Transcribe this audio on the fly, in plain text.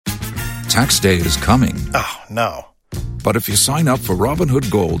Tax day is coming. Oh, no. But if you sign up for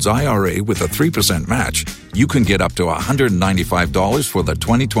Robinhood Gold's IRA with a 3% match, you can get up to $195 for the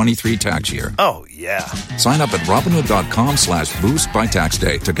 2023 tax year. Oh, yeah. Sign up at Robinhood.com/boost by tax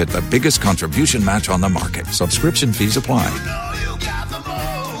day to get the biggest contribution match on the market. Subscription fees apply.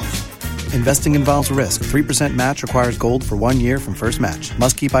 Investing involves risk. 3% match requires gold for 1 year from first match.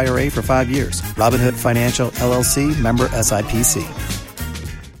 Must keep IRA for 5 years. Robinhood Financial, LLC, member SIPC.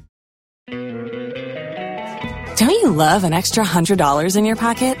 Don't you love an extra $100 in your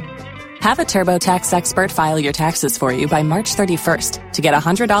pocket? Have a TurboTax expert file your taxes for you by March 31st to get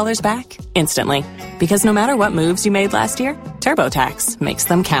 $100 back instantly. Because no matter what moves you made last year, TurboTax makes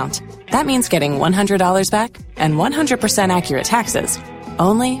them count. That means getting $100 back and 100% accurate taxes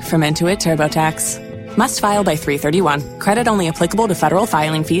only from Intuit TurboTax. Must file by 3/31. Credit only applicable to federal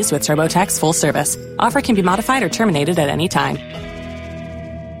filing fees with TurboTax full service. Offer can be modified or terminated at any time.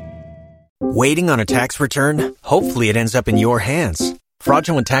 Waiting on a tax return? Hopefully it ends up in your hands.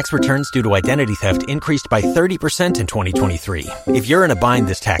 Fraudulent tax returns due to identity theft increased by 30% in 2023. If you're in a bind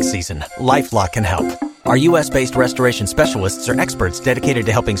this tax season, LifeLock can help. Our U.S.-based restoration specialists are experts dedicated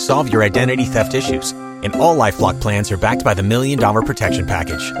to helping solve your identity theft issues. And all LifeLock plans are backed by the $1 Million Protection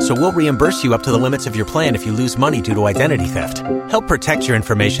Package. So we'll reimburse you up to the limits of your plan if you lose money due to identity theft. Help protect your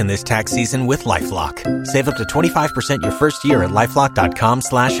information this tax season with LifeLock. Save up to 25% your first year at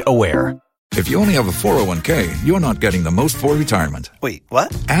LifeLock.com/aware. If you only have a 401k, you're not getting the most for retirement. Wait,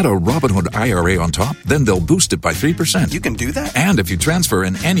 what? Add a Robinhood IRA on top, then they'll boost it by 3%. You can do that? And if you transfer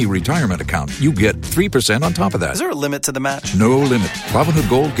in any retirement account, you get 3% on top of that. Is there a limit to the match? No limit. Robinhood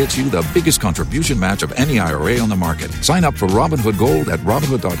Gold gets you the biggest contribution match of any IRA on the market. Sign up for Robinhood Gold at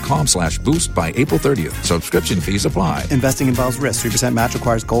Robinhood.com/boost by April 30th. Subscription fees apply. Investing involves risk. 3% match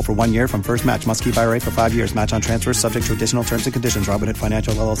requires gold for 1 year from first match. Must keep IRA for 5 years. Match on transfers subject to additional terms and conditions. Robinhood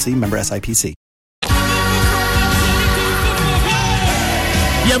Financial, LLC, member SIPC.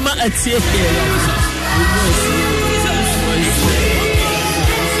 Yama atie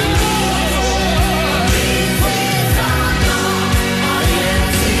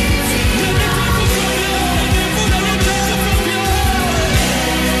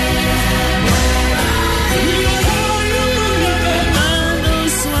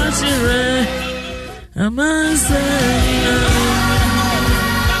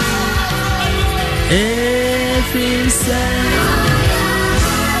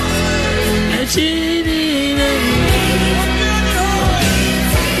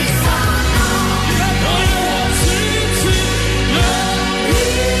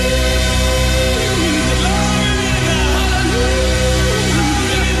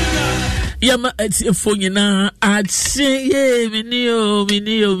Yama atiefo nyina ache ye minio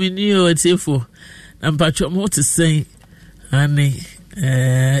atiefo ampacho mo te sen ani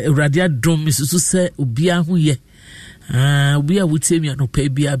ewrade adom misusu se obia ho ye obia wutemi anopa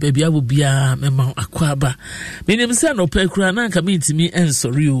bia bia obia mema akwaba menim se anopa kura na nka mentimi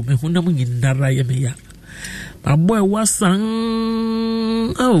ensori o mehunam nyinara ye meya aboy wasan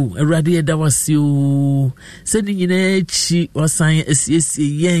ewrade da wasio se ni nyina echi wasan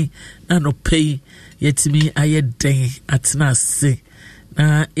asiesie yen anopa yetimi ayeden atena ase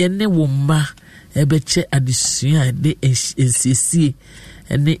na yene woma ebeche adesua de ensiesie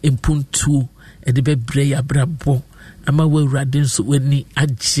ene empuntu ede bebre ya brabo ama wawrade nso wani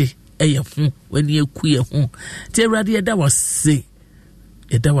agye eye ho wani akuye ho te awrade yeda wase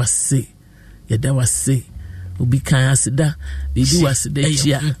obi kan aseda bibi waseda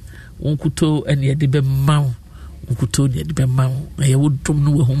chia wonkuto ene yede be mawo wonkuto ne yede be mawo aye wodom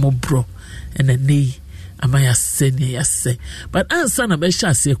no we homobro ene nei ama ya se but ansa na be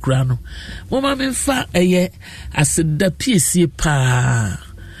sha se kura no mama memfa eye aseda piesie pa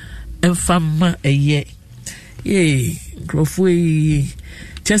emfa ma eye grofwe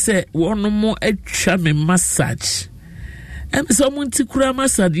chese wono atwa me massage so munti kura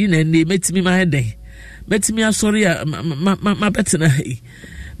massage na ne metimi ma heden metimi asori ma betena hey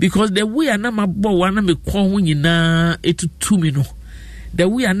because the way na mabọ wa na me kon ho nyina etutu mi no the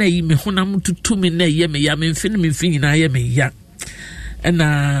way na yi me honam tutu mi na ye me ya me mfin nyina ye me ya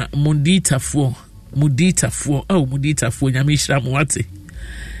na muditafo nyame hira mo wate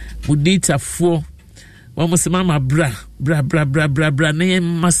muditafo wa musimama bra na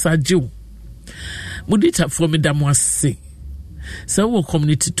massage muditafo me da mo ase so we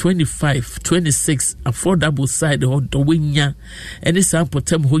community 25 26 affordable side or the winya any sample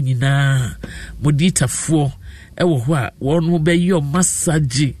tem ho nyina moditafo ewo ho a won be your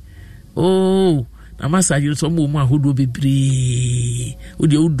massage na massage so mo ahodo bebre wo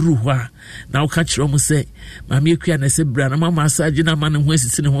de uduru ho a na wo ka kire mo se mama akua na se bra na mama massage na ma ne ho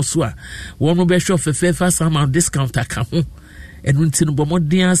asisi ne ho so a wo no be show fefa sama discount aka ho enu ntino bo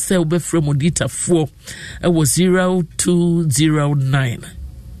modin ase wo be frɛ mo dita 4 e wo 0209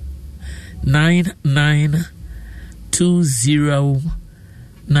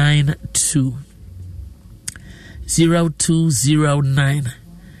 992092 0209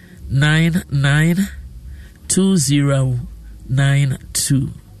 992092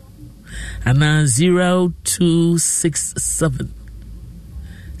 and 0267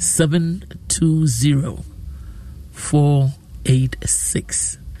 720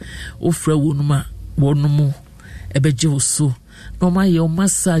 486 ofra wonumu ebeje oso no ma your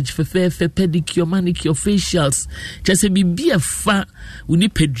massage fefe pedicure manicure facials just bibia fa uni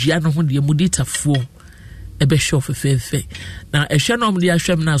pedua no ho de mudita 4 ebe show fefe na ehwe no mde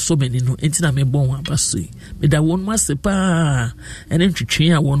ahwem na so mani no entina me bon abasoi me da won masepa ene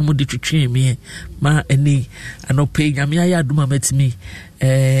twetwe a won mu de twetwe me ma eni anope nyame aya aduma matimi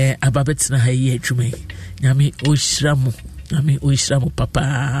ababetina ha yi adwuma nyame ohyiramo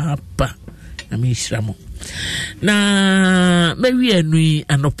papa nyame ohyiramo na mewi anui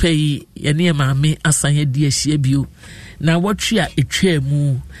anope yi ene maame asanye de ahia bio na wotwe a etwa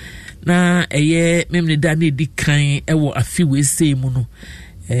mu na eye memne da na edi kan ewo afi we sei mu no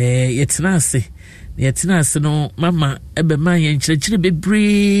yetena ase no mama ebe man ye nkyerɛkyerɛ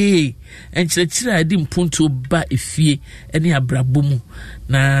bebre nkyerɛkyerɛ adi mpunto ba efie ene abrabo mu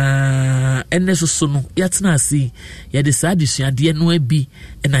na ene soso no yetena ase ye de saa desuade no abi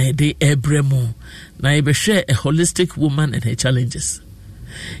na ye de ebre mu na ye behwɛ a holistic woman and her challenges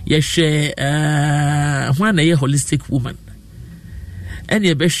ye hwɛ ho na ye holistic woman ene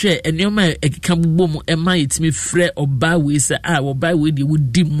ye behwɛ enioma ekeka bobɔ mu ema yetimi frɛ oba we se oba we de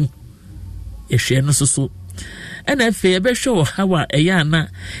wodi mu ehwe no so ena afa yebehwe wo hawa eya na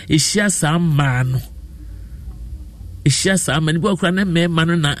ehia saa ma no ehia saa ma ni bo kura na mema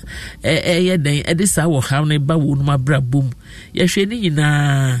no na eye den ede saa wo hawa na ba wo no mabrabom yehwe ni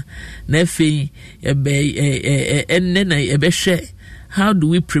nyina na afa enne na yebehwe how do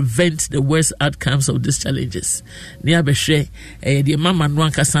we prevent the worst outcomes of these challenges? Ni abehwe the mama no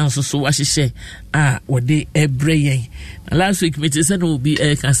ankasa so wahye wode ebre last week me say no be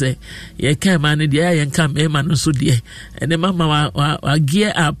can say ye kan man dey ye kan me man so dey and the mama wa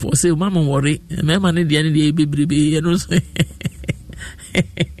gear up or say mama worry me man dey dey bebrebe ye no so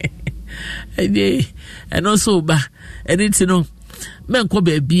and also ba anything no men ko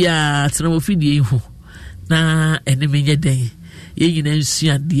ba bia tena mo fidie hu na eneme nye den ye nyina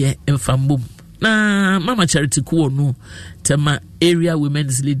nsuade emfambom na mama Charity Kuonu tema area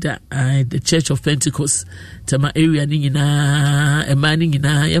women's leader the Church of Pentecost tema area ni nyina emani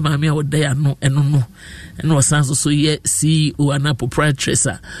nyina ye maame a woda ya no eno no eno wasanso so ye CEO ana proprietress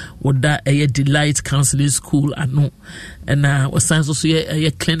woda ye Delight Counseling School ano na wasanso so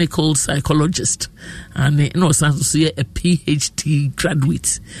ye clinical psychologist and eno wasanso so ye a PhD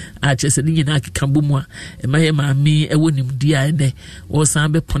graduate a chese ni nyina kikambumu a emaye maame ewonim dia ene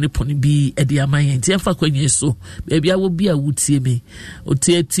wasan be poni bi e dia maye ntia fa kwanye so bebia wo bia wutie me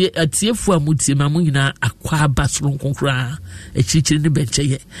atiefu amutie ma mu nyina akwa basron konkra echichiri ne benche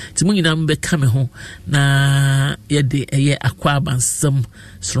ye ti mu nyina mbe ka me ho na ye de eye akwa bansam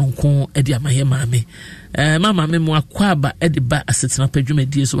sronko e dia maye maame mama me mu akwa ba e de ba asetena padwuma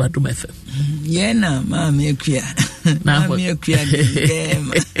die so adom FM ye na mama ekua mama ekua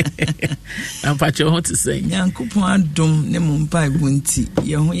dem am pacho ho to say nyankopon adom ne mu mpa ibunti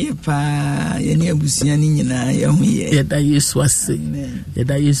ye ho ye pa ye ne abusia ni nyina ye ho ye ye da Yesu ase ye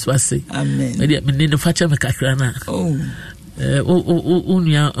da Yesu ase amen me ne facha me kakra na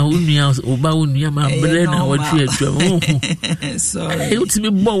unia oba unia ma bre na watwe atwa sorry utimi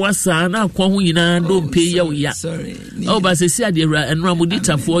bo wasa na akwa ho nyina do mpe ye wo ya ba se si ade ra enra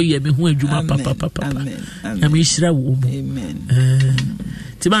modita 4 ye me ho adwuma papa ya me hira wo mu amen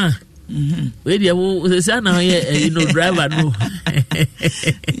tima we dia wo se na ye driver no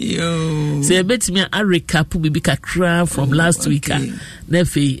yo se betimi a recap bibi kakra from last week na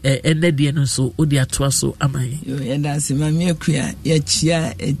fe ende de no so odi atoa so amai yo yeda se mami akua ya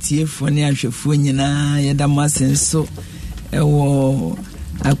chia etiefo ne ahwefo nyina yeda masenso ewo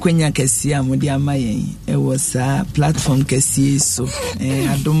akwenya kesi amodi amayen ewo sa platform kesi so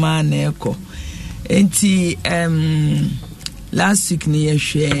adoma na eko enti last week ni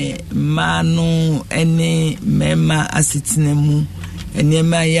yehwe manu ene mema asetenemu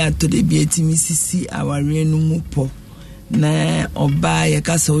enema ya to de bietimi sisi aware no mu po na oba ye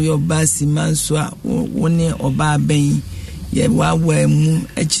kasa wo oba simanso a woni oba ben ye wa mu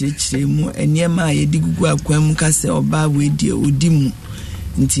ekyirechire mu eniema ye digugu akwam ka se oba we die odimu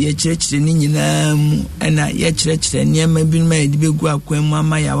nti ye kyerechire ni nyina mu na ye kyerechire eniema bi ma ye dibegu akwam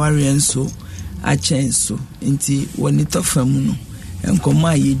ama ya ware enso achenso nti woni tofamu no enkomo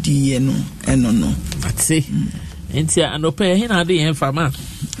ayedi ye no eno no ati nti anope he na de yen fama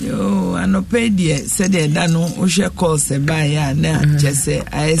yo anope die se de da no wo hwe call se ba ya na chese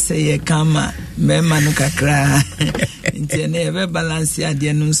ayese ye kama mema no kakra nti na ye be balance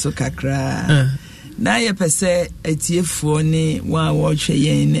ade no so kakra na ye pese etiefo ni wa wo hwe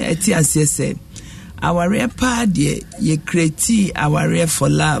yen eti asese aware pa de ye create aware for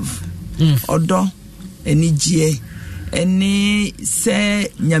love odo enijie eni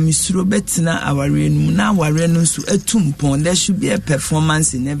se nyamisuro betina aware nu na aware nu so etumpon. There should be a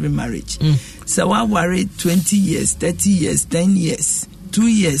performance in every marriage. So wa aware 20 years 30 years 10 years 2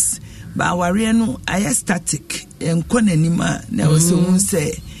 years ba aware nu aya static enkonanima na wo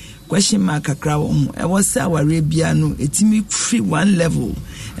say question mark akra wo ho e wo say aware bia nu etimi free one level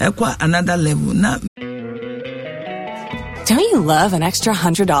ekwa another level na. Don't you love an extra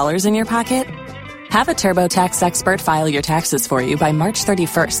 $100 in your pocket? Have a TurboTax expert file your taxes for you by March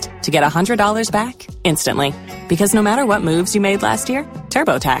 31st to get $100 back instantly. Because no matter what moves you made last year,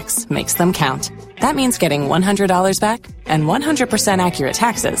 TurboTax makes them count. That means getting $100 back and 100% accurate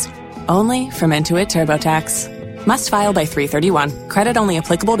taxes only from Intuit TurboTax. Must file by 3/31. Credit only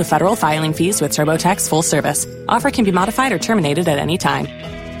applicable to federal filing fees with TurboTax full service. Offer can be modified or terminated at any time.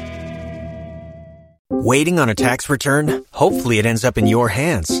 Waiting on a tax return? Hopefully it ends up in your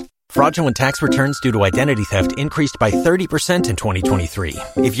hands. Fraudulent tax returns due to identity theft increased by 30% in 2023.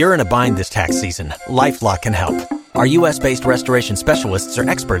 If you're in a bind this tax season, LifeLock can help. Our U.S.-based restoration specialists are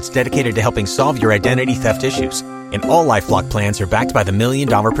experts dedicated to helping solve your identity theft issues. And all LifeLock plans are backed by the $1 Million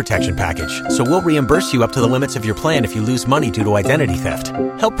Protection Package. So we'll reimburse you up to the limits of your plan if you lose money due to identity theft.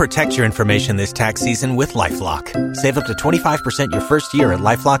 Help protect your information this tax season with LifeLock. Save up to 25% your first year at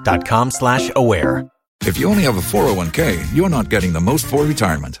LifeLock.com/aware. If you only have a 401k, you're not getting the most for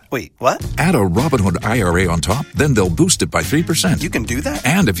retirement. Wait, what? Add a Robinhood IRA on top, then they'll boost it by 3%. You can do that?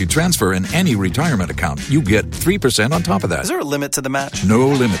 And if you transfer in any retirement account, you get 3% on top of that. Is there a limit to the match? No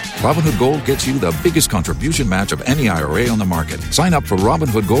limit. Robinhood Gold gets you the biggest contribution match of any IRA on the market. Sign up for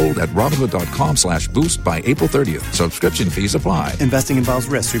Robinhood Gold at Robinhood.com/boost by April 30th. Subscription fees apply. Investing involves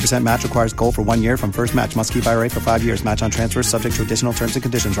risk. 3% match requires gold for 1 year from first match. Must keep IRA for 5 years. Match on transfers subject to additional terms and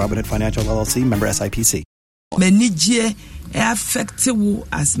conditions. Robinhood Financial LLC, member SIPC. Menije affect you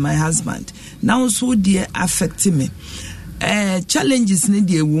as my husband. Now so dear affect me. Challenges need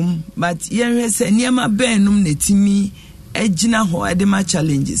the womb, but here say niema benum netimi ejina ho edema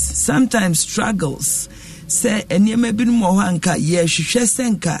challenges. Sometimes struggles. Say niema binum ho anka ye hwehwe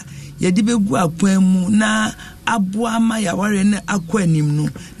senka ye de begu akwanmu na aboa ma ya ware ne akwanim no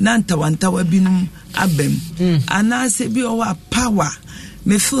na ntawantawa binum abem. Ana se bi o wa power.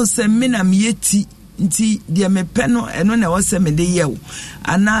 Me feel say me na meyeti nti de me peno eno na wo se me de yew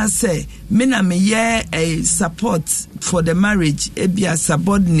ana se me na me ye a support for the marriage e bia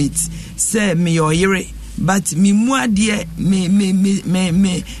subordinate se me yoyere but me mu ade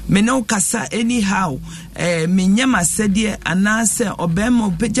me no kasa anyhow me nyama sede ana se obema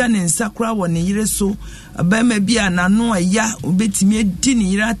opeja ne nsakra wo ne yire so obema bia nano aya obetimi edi ne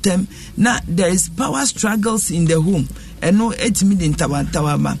yire atem na there is power struggles in the home eno etimi de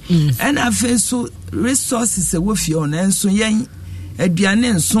ntawantawa ma and afenso resources we fi on enso yen aduane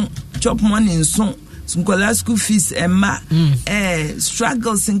enso chop money enso nkola school fees emma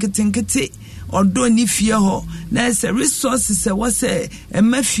struggles nketinketi odo ni fie ho na se resources we say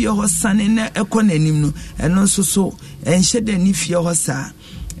emma fie ho sane na ekonanim no eno so enhye de ni fie ho sa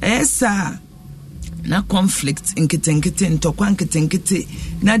esa na conflict nketinketi ntokwa nketinketi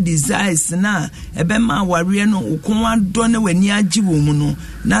na desires na ebema ware no ukonwa do na wani agi wo mu no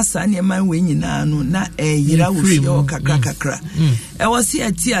na sa ne man we nyina no na yira wo fie o kakra e wo se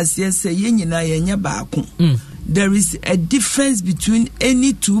ati ase se ye nyina ye nya baako. There is a difference between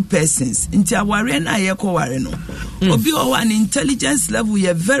any two persons. Inti aware na ye ko ware no obi o one intelligence level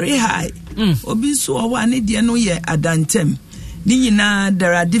ye very high obi so o one de no ye adantem ni nyina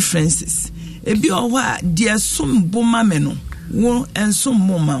there are differences. Ebi owa de som boma me no wo ensom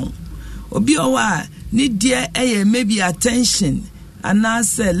moma obi owa ni de maybe attention and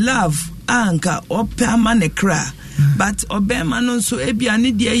say love anka opama ne kra but obema no so ebi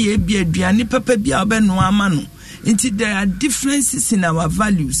ani de ebi aduane papa bia obeno ama no nti there are differences in our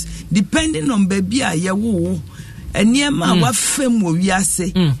values depending on baby a ye wo eniema wa fam wo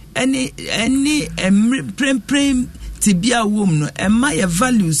wiase any prem tibia wom no emma ye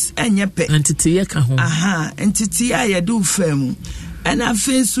values enyepe entity ye ka ho entity ya ye do fam and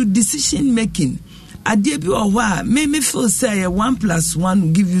afen so decision making ade bi o ho me feel say 1 + 1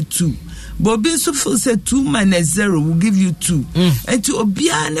 will give you 2 but be so feel say 2 - 0 will give you 2 and to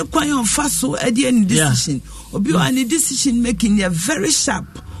obia ne kwan on fa so ade any decision obi any decision making you very sharp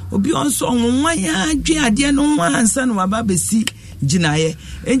obi on so onwan ya adwe ade no ansa no aba besi ginaye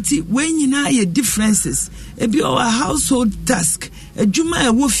enti when nyina ye differences ebi our household task adwuma e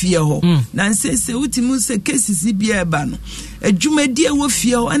wo fie ho na nsese utimu se cases bia eba no adwuma die wo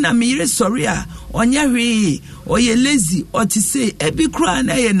fie ho na me yire sorry a onya hwe oye lazy or to say ebi kra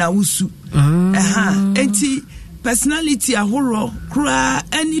na ye na wusu enti personality ahoro kra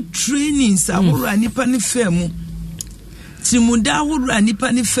any trainings ahoro anipa ne famu timuda ahoro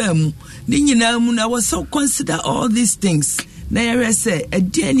anipa ne famu ni nyina mu na was so consider all these things na yere say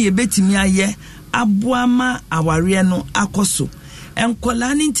ade na ebetimi aye aboama aware no akoso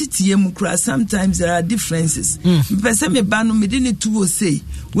enkola ni titiye mu kra sometimes there are differences pese me ba no me de ne tuwo sei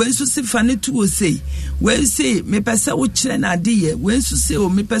we so se fa ne tuwo sei we say me pese wo kire na ade ye we so se o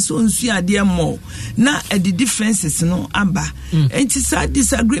me pese onsu ade mo na the differences no aba enti sa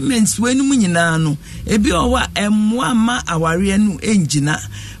disagreements we no nyina no ebi owa emo ama aware no engina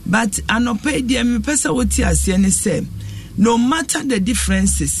but anope de me pese wo ti ase ne say no matter the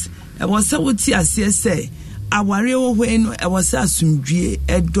differences I was so what I say aware wo no I was asumdue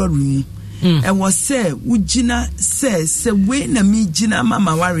edoru mu I was say ugina say we na me gina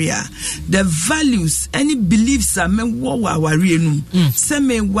mama warrior the values any beliefs are me wo aware no say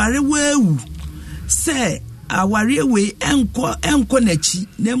me ware wewu say aware we enko nachi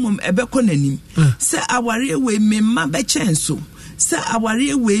na mum ebeko nanim say aware we me ma be chenso say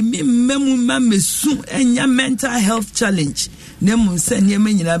aware we me memu ma mesu enya mental health challenge nemu se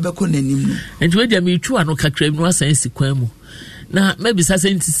nyema nyina beko nanim no entwe dia me twa no kakra mu asan sikwan mu na maybe say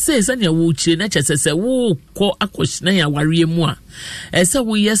na wo chire na chese wo kɔ akohina ya ware mu a ese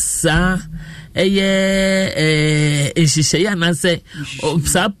wo yesa ehihye ya na say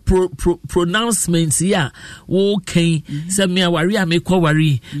sa pronouncement ya wo kan say me aware a me kɔ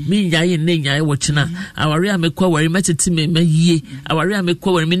ware me nyaye ne nyaye wo china aware a me kɔ ware matete me mayie aware a me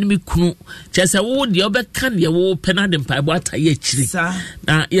kɔ ware me ne me kunu chese wo de obeka ne wo penade mpaibo ataye chire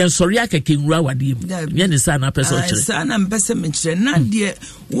na ye sori akeke nwura wade mu ye ne sa na pese o chire sa na mpese me chire na de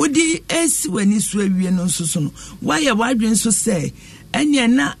wodi esi wani so awie no nso so no why wadwen so say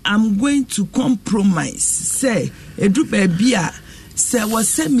na I'm going to compromise say edu baby a say wo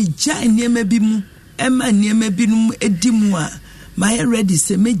say me jai niema bi mu ema niema bi nu edimu a my ready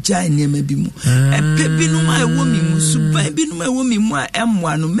say me jai niema bi mu epe bi nu ma ewo mi mu suban bi nu ma ewo mi mu a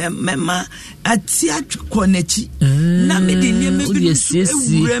emwa no mema ati atwko nachi na me de niema bi nu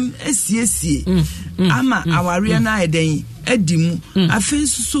ewurem asiesie ama aware na eden edimu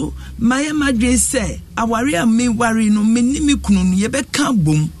afensu so maye madwe say aware me ware no me ni me kunu no ye be ka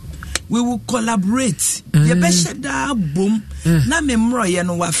bom we will collaborate ye be sheda bom na me mroye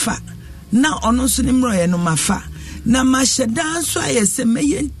no wafa na ono so ni mroye no mafa na ma sheda so ayese me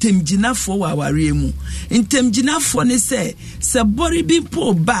ye ntemginafo wa aware mu ntemginafo ne say se bori bi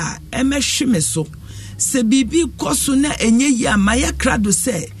po ba e me hweme so se bibi koso na enye yi amaye krado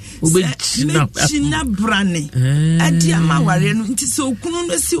say China brane adi amaware no nti se okunu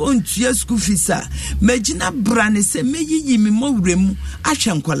no si ontua school fees a magina brane se meyiyi me mowremu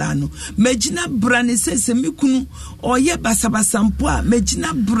ahwe nkola no magina brane se me kunu oye basabasampo a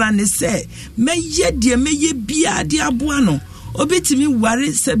magina brane se meye de meye bia de aboa no obetimi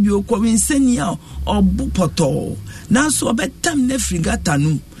ware se bi okowensani a obu poto na so obetam na frigata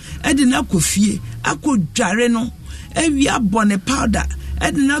no edi na kofie akodware no ewi abone powder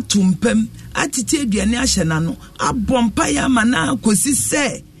edna tumpem atite aduane ahye na no abompa ya mana kosi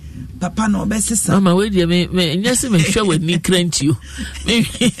se papa no obesesa mama we dia me nyase me hwe wani krantio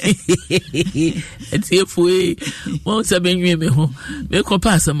etiefu mo se benwe me ho me ko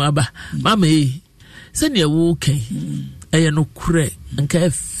pass maba mama se ne wo kan eye no kure nka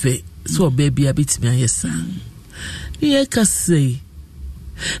efe so baby abitimi ayesa ye ka sei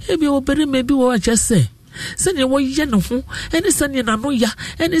ebi obere me bi wo acha se sani wo ye no ho eni sani na no ya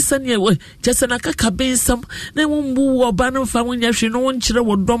eni sani wo jese na kaka bensam na wo mbu wo ba no fa wonya hwe no wo nkire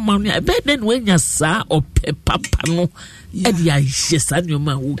wo doma no be den wo nya sa ope papa no e dia jesa ni o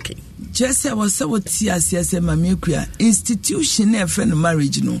ma wo ken jese wo se wo ti asiase mamekua institution na friend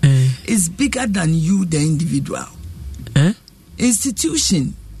marriage no is bigger than you the individual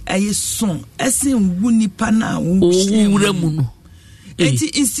institution aye son esen wuni pa na wo wura mu no eti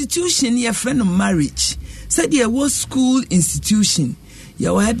institution your friend marriage said there was school institution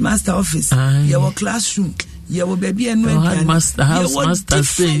your headmaster office your classroom ye wo baby enu aduane master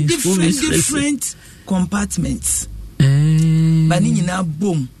saying different compartments bani nyina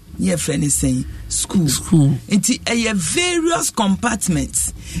bom ye friend is saying school enti various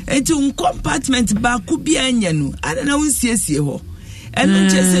compartments enti compartment ba ku bia anya no ada na wonsiesie ho enu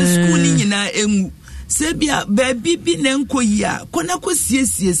chese school ni nyina engu sebia baby bi na nkoyi a kona ko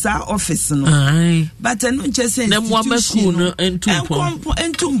siesie sa office no but enu chese na mo school no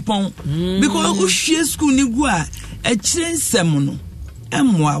entumpon because o hwie school ni gu a kire nsem no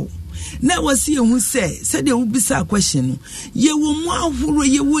emwa na wasi ehun say dey ubisa question no ye wo mu ahoro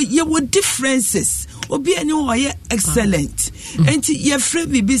ye wo differences obi ani wo ye excellent enti ye free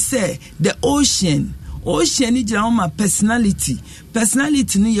bibi say the ocean ni jira ma personality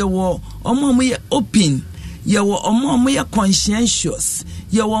ni ye wo omo ye open ye wo omo ye conscientious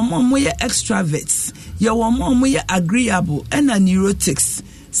ye wo omo ye extroverts ye wo omo ye agreeable and neurotics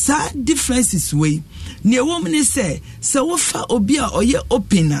sa differences way ne wo mni say wo fa obi a oye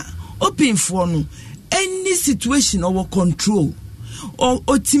open for no any situation or control or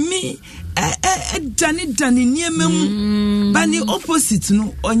otimi dani niemem ba ni opposite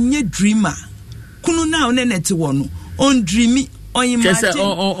no onye dreamer kunu na onenete wo no on dreamy on imagine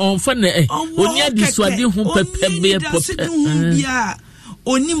on fun onya disuade hu pepe bia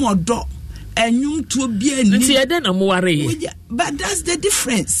oni modo enum to bia ni nti ede na mo ware but that's the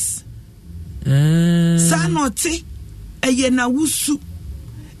difference sa noti eye na wusu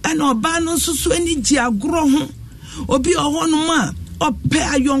ena oba no susu ani gi agro ho obi ohonu ma ope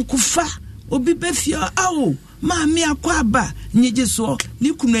ayonkofa obi befia awo ma me akwaba nyege so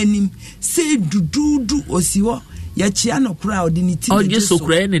ni kunu anim se dududu osiwo ya chia no kra odiniti nyege so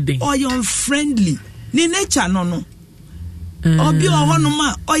kra ne den oyon friendly ni nature no obi ohonu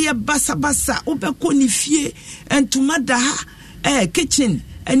ma oye basa obekọ ni fie entuma da ha kitchen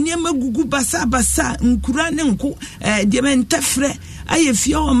eniema gugu basa nkura ne nko de mentafre aye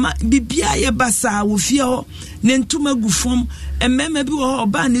fie o ma bibia ye basa wo fie ho ne ntuma gufom emema bi wo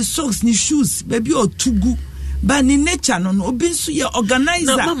ba ni socks ni shoes baby o tugu ba ni nature no obi nso ye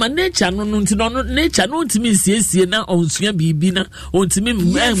organizer na mama nature no nti no nature no ntimi siesie na onsua bibi na ontimi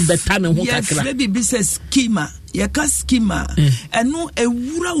mbeta ne ho kakra ye bibi se schema ye ka schema eno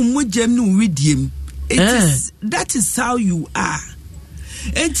ewura umojam ni widiem that is how you are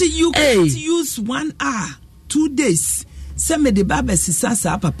until you can't use 1 hour 2 days some the baba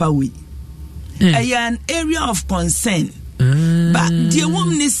sisa papa we an area of concern but the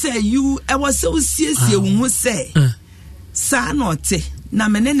woman say you I was so serious who say sa note na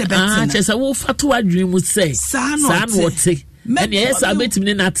menene betina chesa wo fato adwin mu say sa note and yes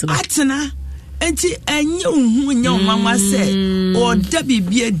abetimi na atena enti enye hu nya omama say o da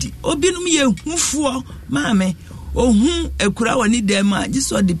bibia di obinum ye hufuo maame ohun ekura woni dem a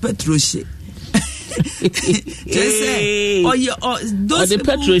jiso de petroshe say those the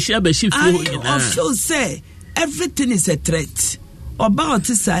petroshe abeshi fie I feel say everything is a threat about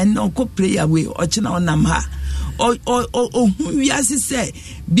sign no ko prayer way ochina onam ha ohun wiase say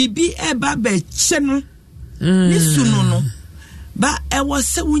bibi eba be che no ni sunu no ba e was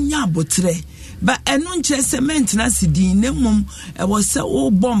say wunya abotre ba eno nche cement na sidin ne mum e was say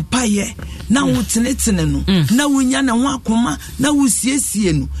wo bompaye na wo tenetene no na wunya na ho akoma na wo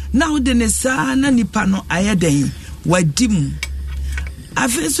siesie no na wo de ne sa na nipa no ayeden wadim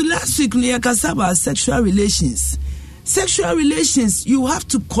afesu last week no yakasa about sexual relations you have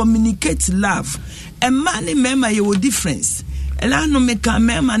to communicate love and man and mema you difference ela no make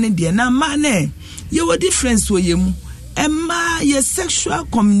mema ne de na man you difference wo yemu emma your sexual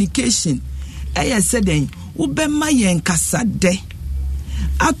communication eye said wo be ma yen kasa de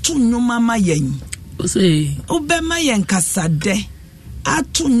atu nyoma ma yen wo be ma yen kasa de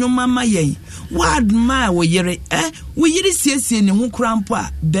atu nyoma ma yen wad ma wo yire siesie ne ho krampo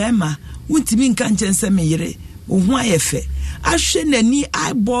a be ma wuntimi nka nchense me yire wo ho ayefe ahwe nani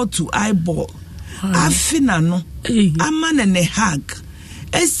eyeball to eyeball afina no amana ne hug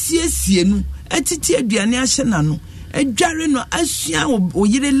esiesie nu atiti aduane ahye na no edware no asua wo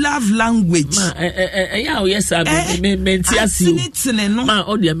yire love language ya o yes me menti asio ma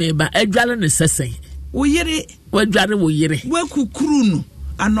o de me ba edware ne sesen wo yire wadware wo yire we kukuru no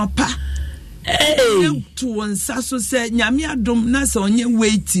anopa to wonsa so se nyame adom na se onye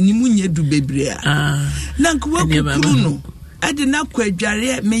wait ni munye du bebre a na nko we kukuru no ade na kwa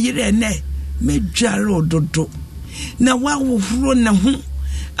edware me yire ne me dware ododo na wa wo huro ne ho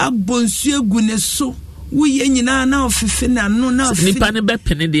abonsu egu ne so wo ye nyina na ofefe na no na ofefe nipa ne be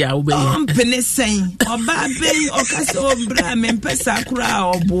pene de a wo be ye pene sen oba ben okase obra me mpesa kura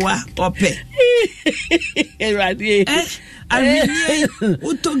oboa ope erade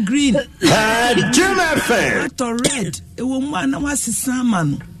Auto green. Jim FM. Auto red. E wo mu ana wasesa ma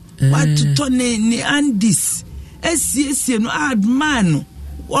no. What to ne Andis. Esi no adman no.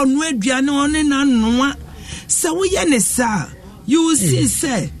 Onu aduane one na noa. So we ne sa. You will see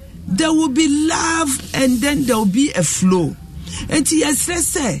say there will be love and then there will be a flow. And yes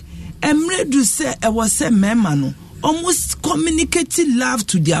say emre do say e was say mema no almost communicating love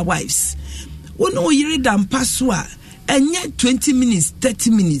to their wives. When we read and pass and yet 20 minutes, 30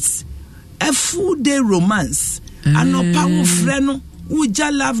 minutes, a full day romance. And no power friend,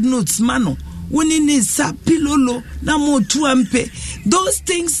 uja love notes, mano. When in is a pilolo, na mo 2MP. Those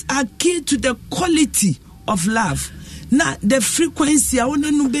things are key to the quality of love. Na the frequency, I want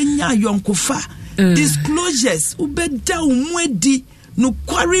to benya yonkofa. Disclosures, ubeda umwedi, no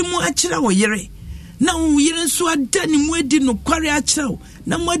kwari mu achira wo yere. Na uyire nso adani mwedi no kwari achira.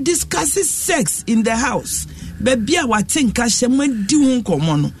 Na mo discuss sex in the house. Baby a watenka hye mwedi ho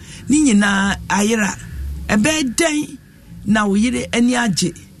nkomo no. Ni nyina ayera. Ebe den na uyire ani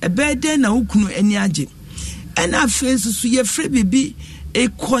age. Ebe den na ukunu ani age. Ena afenso so ye free bibi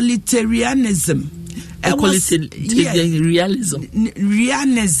equalitarianism.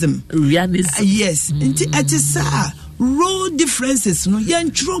 Realism. Yes. Nti atisa role differences no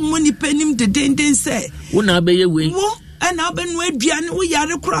yentro money penim de den say. Una be ye we. Wo ana obenua aduane wo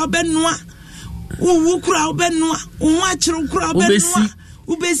yare kura obenua. Wo kura obenua. Wo achiro kura obenua.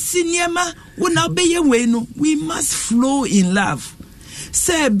 Ubesi niema una be ye we no. We must flow in love.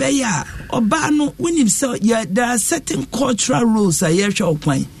 Say beya oba no when himself there are certain cultural rules a ye hwe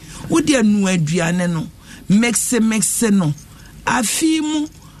okwan. Wo de nu aduane no mexe no afimu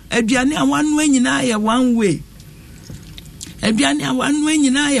aduane awanu anyina ya one way aduane awanu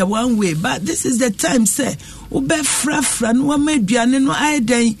anyina ya one way, but this is the time say ube frafra no ma aduane no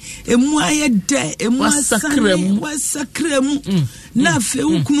aiden emu ayede emu asakre wasakremu na fe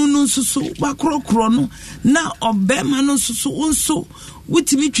ukunu no nsusu wakrokro no na obema no nsusu unso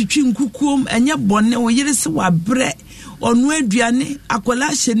wutimi twitwi nkukuom enye bone wo yire se wabre onu aduane akola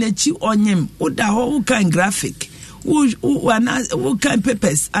hye nachi onyem oda ho wo kan graphic wo kan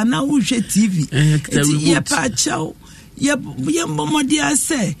papers ana wo hwe TV ye pa chao ye bomodi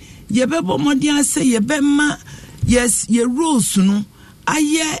ase ye be bomodi ase ye be ma yes ye rules no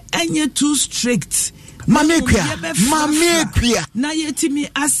aye enye too strict mamekua na yetimi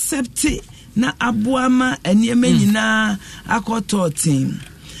accept na aboama eniema nyina akototin.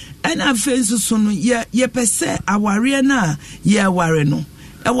 And I feel so no ye pese aware na ye aware no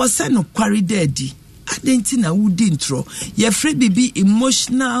e was say no kwari daddy adenti na wudi intro ye free bibi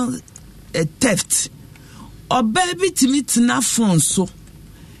emotional theft or baby timi tina phone so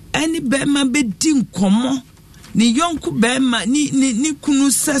any bema be din komo ni yonku bema ni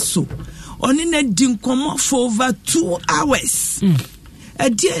kunu seso oni na din komo for over 2 hours e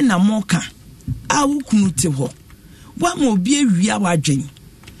die na moka awu kunu te ho wa mo bi awia wadwen.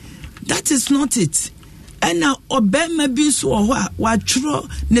 That is not it. And now obema bi so ho a watro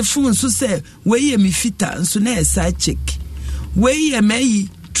ne phone so say we ye me fita so na side check. We ye me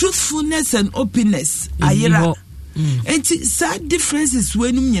truthfulness and openness ayera. And sad differences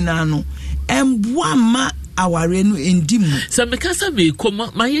when nyina no emboa ma aware no endimu. So me kasa me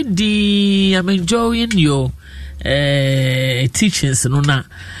koma my di I'm enjoying your teachings no na.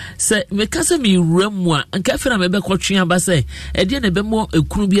 Say me kasa me ramwa anka fera me be kwotwe aba say e de na be mo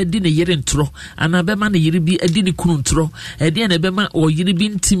ekunu bi adi ne yere ntro ana be ma ne yere bi adi ne kunu ntro e de na be ma o yere bi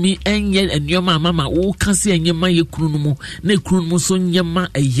ntimi enye enioma mama wo kase enyema ye kunu no mu na ekunu mu so nyema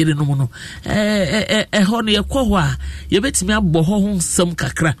e yere no mu no ho ne yakọ ho a ye betimi abọ ho nsam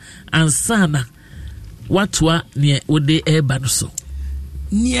kakra ansana watwa ne wode eba no so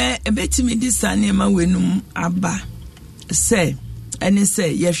nie ebetimi disane ma wenum aba say and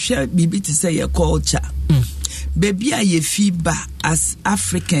say ye share bibi to say your culture baby a ye fiba as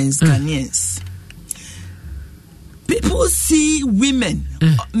Africans Ghanaians people see women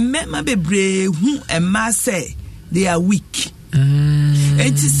mema bebre hu ema say they are weak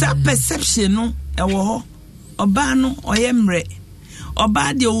it is a perception no ewo ho oba no oyemre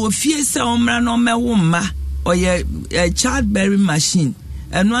oba de o fie se omra no mewo ma oye childbearing machine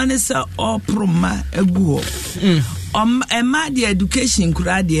eno anesa oproma egu ho Emma the education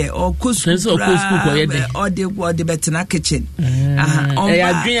kura de or school or the betena kitchen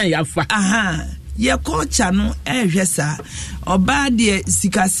ye culture no ehwesa oba de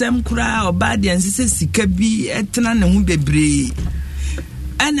sikasem kura oba de nsese sika bi etena ne hu bebre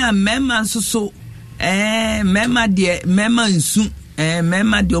ana mema so mema de mema nsu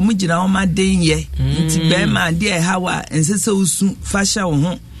mema de omugina o ma den ye nti bema de hawa nsese usu fasha wo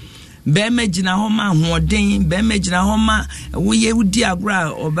ho bema gina ho ma hoden bema gina ho ma woye wudi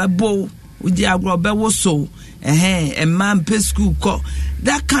agro obebo wudi agro obewo so a man pay school ko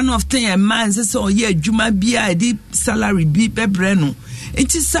that kind of thing a man say so yeah adwuma bia di salary bi bebreno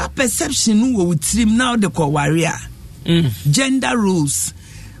it is a perception wo trim now the ko warrior gender roles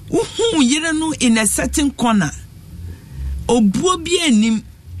yere no in a certain corner obuo bi anim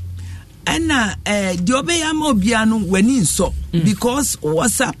ana the obeyam obia no wani nso because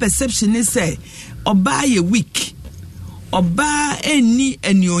what's a perception is say oba ye weak oba eni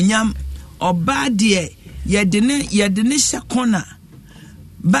enionyam oba de yedene sha corner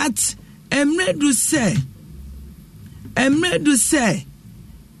but emredu say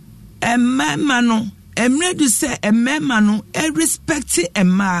emema no respect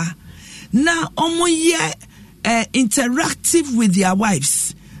emma na omo ye interactive with their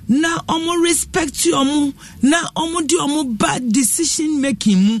wives na omo respect omo na omo di omo bad decision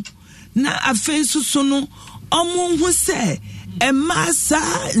making mu na afenso so no omo hu say emma sa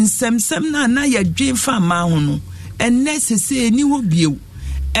nsem na ye dwen fa ma ho no necessary ni wo bio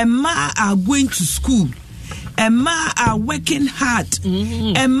emma are going to school emma are working hard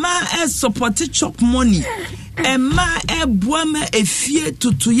emma support chop money emma buama efie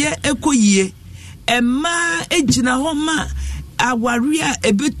tutuye ekoyie emma ejina ho ma awaria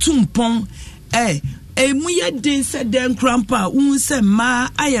ebetumpon emu ye den se den krampa un se ma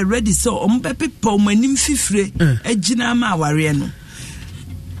aye ready so ombepepa omanim fifire ejina ma awaria no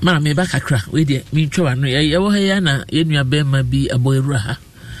ma me ba kakra we de mi twa no ye wo ha ya na ye nua be ma bi aboyru ha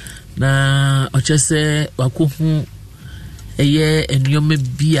na ochese wakohu eye enyome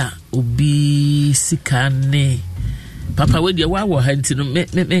bia obi sikane papa we de wa wo ha ntino me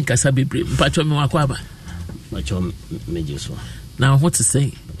nkasa bebre mpacho me wakwa ba macho mejeso na what to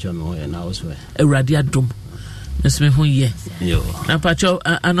say macho me ho na oswe awrade adom mesme ho ye yo na pacho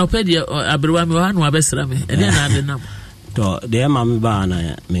anopedi abrewa me wa no abesra me ene na ade nam to de ma me ba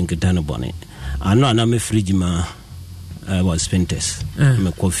na me nketano bone ano ana me fridge ma was Spintes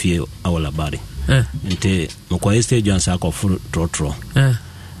me coffee awala bari nte me kwa stage ansa ko furu trotro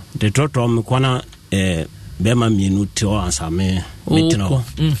de trotro me kwana be ma mienu to ansa me metino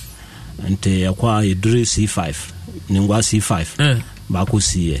nte yakwa yedre C5 ningwa C5 ba ko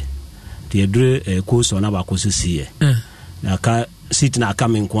sie te yedre ko so na ba ko sie na ka sit na ka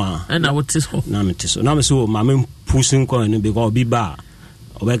me kwa na wotiso na metiso na me so ma me pushing kwa ni because bi ba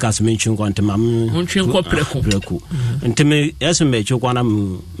obeka se mention kwa ntema kwa preku nteme yeso me chukwa na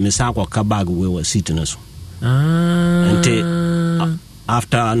me sa kwa ka bag we wa sit na so nte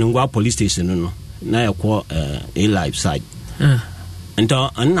after ningwa police station no na yakwa a live side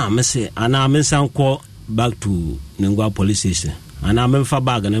nto ana me se ana me san kwa back to ningwa police station ana me fa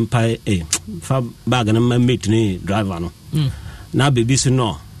bag na mpa fa bag na ma meet ni driver no na baby so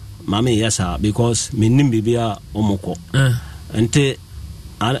no mama yesa because me nim bibia omoko nte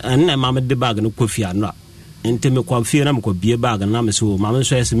anna mama de bag no kofia no ente me kwa fie na me ko bie bag na me so mama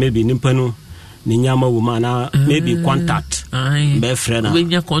so yes maybe nimpa no ni nyama wo ma na maybe contact be friend na we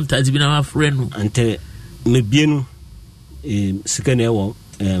nya contact bi na wa friend no ente me bie no sikane wo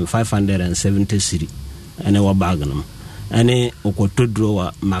 570 cedi ene wa bag no ene okoto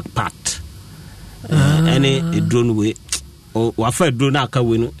drawer macpat ene drone we wa fa drone aka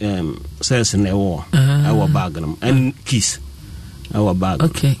we no says na wo awo bag no and keys our bag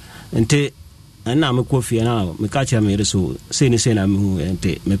okay ente ana me kofi na me ka cha me reso se ni se na me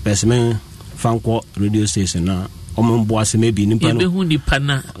ente me pesmen fanko radio station na o mo mbo ase me bi ni pa no be hu ni pa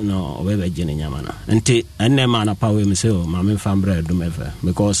na no o be je ni nyama na ente enne ma na pa we me se o ma me fam bread do me fa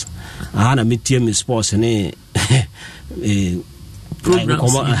because ana me tie me sports ni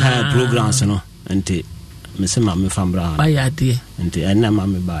programs no ente me se ma me fam bra ba ya de ente enne ma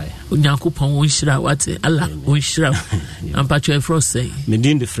me bai onyankopon won hira wate Allah won hira ampacho e fro say me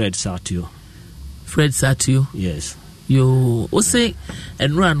din the Fred Satio yes yo o say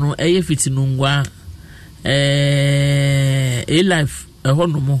enura no eye fitinungwa a life a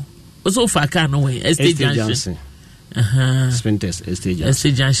honomo o so fa ka no we estate junction Spintes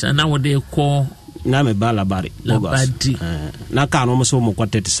estate junction na wo de call na me ba labari na ka no mo so mo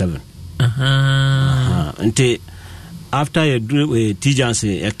 37 nte after you do a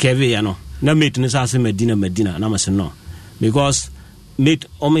tijanse a keve ya no na meet ni sa se Medina na ma se no because meet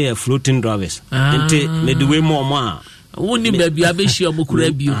only a floating drivers nte me the way more woni baby abeshi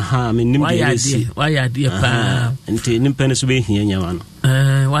omukura bio me nim de why ya de pa nte nim pene so be hia nyama no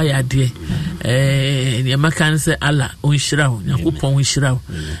why ya de ne makan se ala onhyirawo yakopon onhyirawo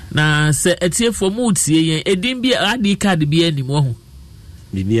na se etiefo mu tie yen edin bi adi card bi anim wo ho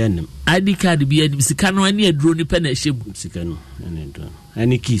bibia nim ID card bi anim sika no ani aduro ni pe na hyebu sika no ani aduro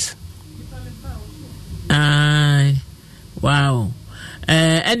ani keys Wow.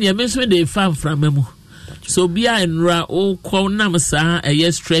 And you mentioned the farm from Memo. So be I and Ra o call Namasa a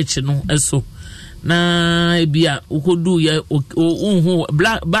year stretch no so. Na bia uko do ye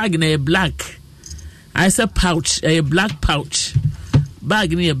black bag na black. I said pouch, a black pouch.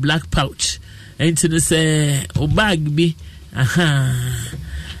 Bag ni a black pouch. And to say o bag be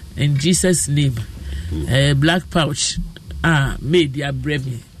in Jesus name. A black pouch. Made ya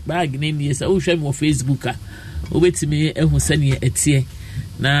brave bag name yes. O share mo Facebook wait me e hu sane etie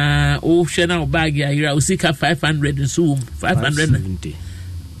na o hwe na bag ya ira o sika 500 so 570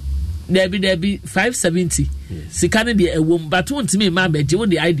 debi 570 sika ne de ewom but won't me ma beje wo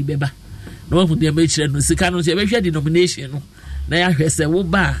de ID beba na wo hu de ma kire no sika no so e be hwe denomination no na ya hwe se wo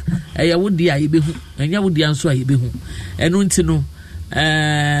ba e wo de aye behu enya wo de anso aye behu eno nti no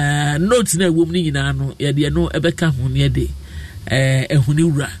note na ewom ni nyina no ye de no e be ka hu ne de ehuni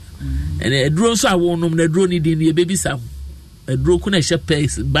wura and a drone so I won't know the drone in your baby sam. A drone couldn't share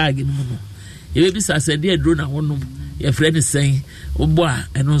pace bag in Muno. Your baby said, dear drone, I won't know. Your friend is saying, oh boy,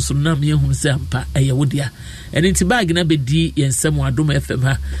 and also Nam Yahoo Sampa, a Yawodia. And it's bag in a bed D and someone do my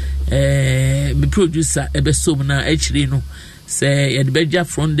FM. Me producer, a besomana, actually no. Say, at Beja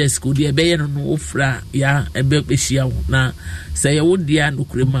front desk, could be a no fra, ya, and Bebishia. Now, say, I would dear no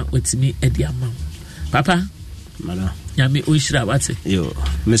crema with me at the amount. Papa, Mother. Yami uishra wate yo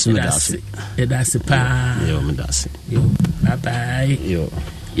miss medasi edasi pa yo medasi yo bye bye yo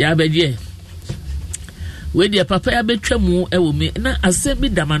ya beje we dia papa ya betwamu ewo me na asem bi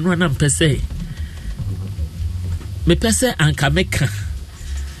damano na mpese me pese anka meka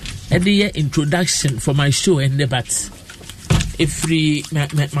e dey introduction for my show and debate every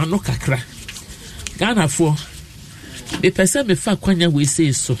mano kakra Ghana for me pese me fa kwanya we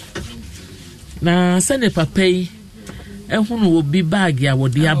say so na sene papa yi ehunu wo bi bag ya wo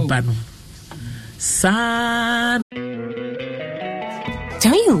de aba no sa.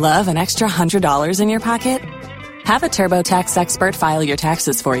 Don't you love an extra $100 in your pocket? Have a TurboTax expert file your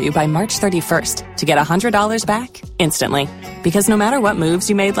taxes for you by March 31st to get $100 back instantly. Because no matter what moves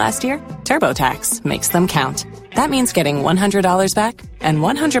you made last year, TurboTax makes them count. That means getting $100 back and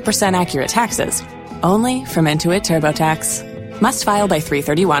 100% accurate taxes only from Intuit TurboTax. Must file by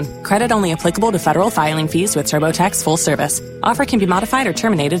 3/31. Credit only applicable to federal filing fees with TurboTax full service. Offer can be modified or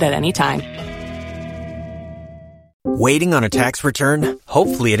terminated at any time. Waiting on a tax return?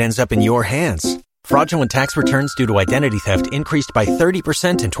 Hopefully it ends up in your hands. Fraudulent tax returns due to identity theft increased by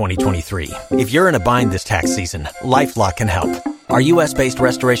 30% in 2023. If you're in a bind this tax season, LifeLock can help. Our U.S.-based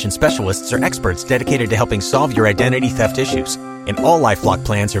restoration specialists are experts dedicated to helping solve your identity theft issues. And all LifeLock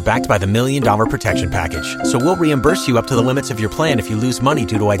plans are backed by the $1 Million Protection Package. So we'll reimburse you up to the limits of your plan if you lose money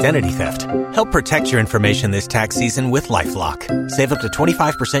due to identity theft. Help protect your information this tax season with LifeLock. Save up to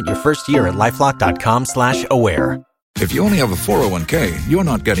 25% your first year at LifeLock.com/aware. If you only have a 401k, you're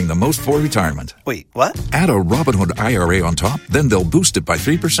not getting the most for retirement. Wait, what? Add a Robinhood IRA on top, then they'll boost it by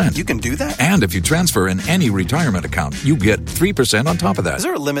 3%. You can do that? And if you transfer in any retirement account, you get 3% on top of that. Is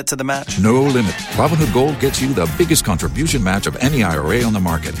there a limit to the match? No limit. Robinhood Gold gets you the biggest contribution match of any IRA on the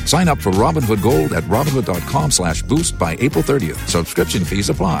market. Sign up for Robinhood Gold at Robinhood.com/boost by April 30th. Subscription fees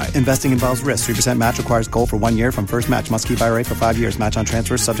apply. Investing involves risk. 3% match requires gold for 1 year from first match. Must keep IRA for 5 years. Match on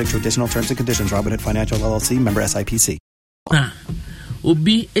transfers subject to additional terms and conditions. Robinhood Financial LLC, member SIPC.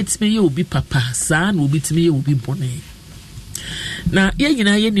 Obi etime ye obi papa saa na obi time ye obi bone na ye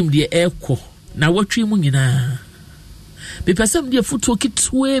nyina ye nim de ekọ na watwe mu nyina be pesam de foto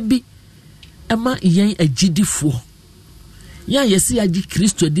kitwe bi ema yen agidifo ya yesi agi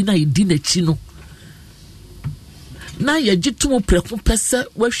Kristo di na yedi na chi no na ye gitumo preko pese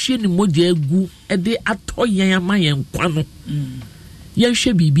wahwe ni modie agu e de atọ yen ama yen kwa no ye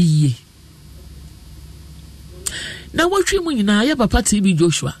hwe bibi ye na watwe mu nyina ya papa TB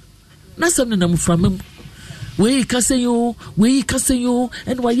Joshua na sam na muframam we kaseyo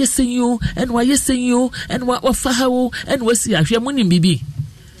and why yeseyo and wa fahawo and wasi ahwe mu ni bibi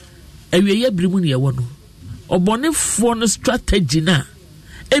awie ya biri mu ne yewo no obonefo no strategy na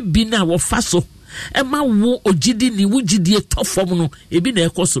ebi na wo fa so e ma wo ogidi ni wugidi etofom no ebi na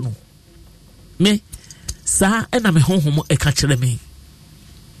ekoso no me sa e na me honhom e ka kire me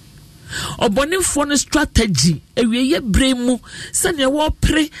obonefo no strategy ewie ye bremu sane wo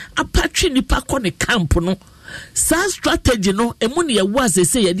pre apatwe nipa ko ne camp no sa strategy no emu ne ye wo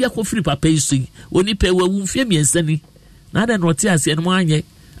asese ye de akofiri papa isu oni pe wawu mfie miensani na ada no te ase no anye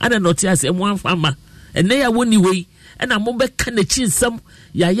ada no te ase mo anfama ene ya woni wei ena mo be ka na chinsam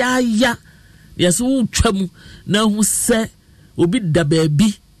ya yeso twam na hu se obi da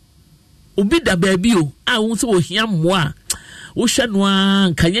baabi o a hu se ohia mo a wo hwe no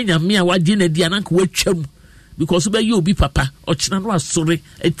an kanya nyame a wagye na dia na ka watwam because be you obi papa ochina no asore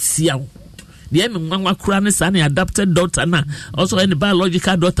atia wo de em nwanwa kura ne sa na adopted daughter na also any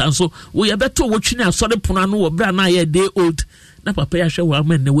biological daughter so wo ye beto wotwini asore pono no wo bra na ye day old na papa ya hwe wa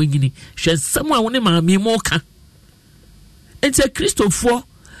man na wanyini hwe sam a wo ne maami mo ka ente Christopher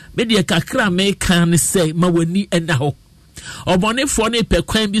me de kakra me kan ne say ma wani ena ho obonefo ne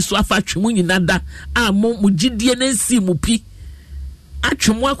pekwan bi so afa twemu nyina da a mo mugidie na nsi mu pi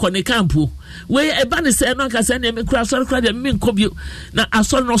atwemu akone kampo we eba ne say no aka say na me kura so kura de me nkobio na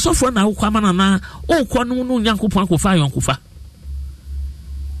asoro no sofo na kwama na okọ no no nyankopon akofa yonkofa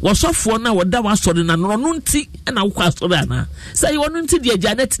wasofo na woda wasoro na no nti na wokọ asoro ana say wonu nti de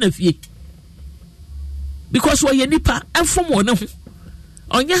Janet na fie because we nipa afom wona ho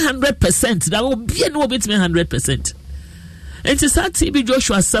onye 100% da obi no obetime 100%. Enti sa TB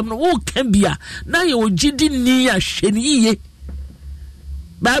Joshua sam no wo kan bia na ye ogidi ni ya hweni ye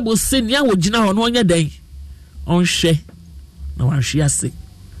Bible say ni a wogina ho no onye dan on hwe na wan hwe ase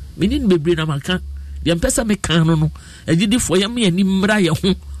menin bebre na maka de mpesa me kan no agidi fo yam ye ni mra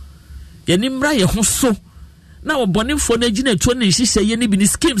ye ho so na obonefo na gina to na hihye ye ni bi ni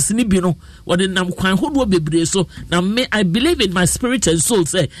schemes ni bi no wode nam kwan hodo bebre so na me I believe in my spirit and soul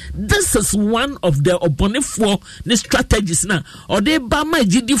say this is one of the obonefo ni strategies na ode ba ma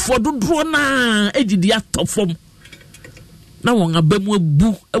gidi fo dodro na agidi atofom na won abamu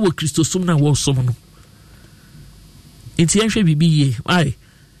abu e wo Kristosum na wo som no enti yenhwe bibi ye ai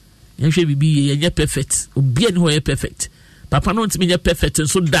yenhwe bibi ye yenye perfect obi ani ho ye perfect papa no ntimi ye perfect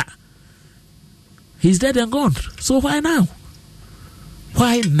so da. He's dead and gone. So why now?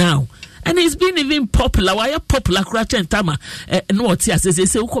 Why now? And he's been even popular. Why are popular? Krachen Tama. No, what say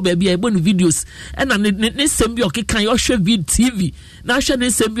uko baby I born videos. And ne sembi oke kan yo show vid TV. Na show ne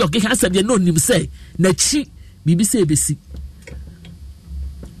sembi oke kan say no nim say. Na chi bibi say besi.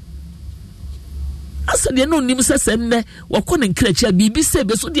 Asa de no nim say sem ne wako ne nkrecha bibi say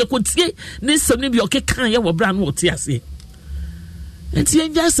be so de ko tie ne sem ne bi oke kan ye wo bra no tie ase. Enti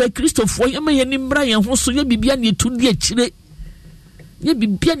enja se Christopher yema ye ni mra ye ho so ye bibia ne tudi akire ye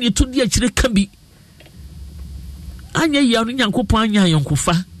bibia ne tudi akire ka bi anya ye no nyankopon anya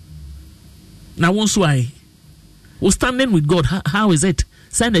yonkofa na won so ai we standing with God. How is it?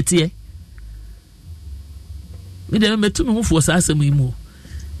 Send it here me de me to me ho fo sa asem imu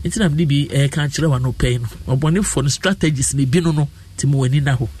enti na me bi kan kire wa no pay no obone for no strategies ne bi no ti mo wani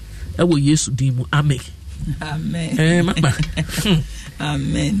na ho e wo Yesu din mu amen. Amen. Mama.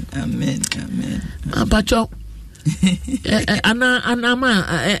 Amen. Abacho. Anama.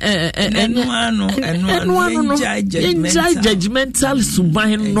 Judgmental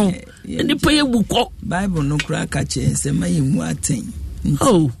subahin no. Any pay buko. Bible no crack catching. Say my muating.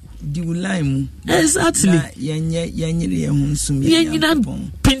 Oh. Diulaimu. Exactly. Yenye hunsumi. Yenye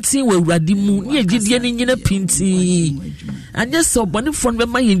pinti we radimu. Ye jidi yenye pinti. And just so bunny from the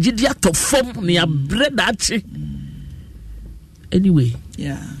my jidi ato form ni a bread achi. Anyway.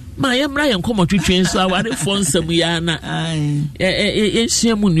 Yeah. My emra come to train so I want phone some yana. Aye.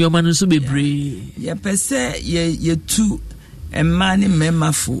 Shemu nyoma no so bebre. Ye pese ye two a man in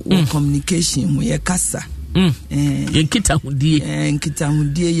memafu communication we ye kasa. Yenkita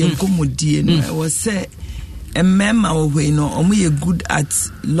hundie yenkomodie no was say a mema we no omo ye good at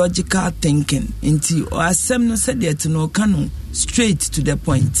logical thinking nti asem no said yet no kanu straight to the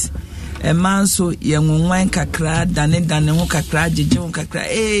point a man so yenwan kakra dane ho kakra jeje ho kakra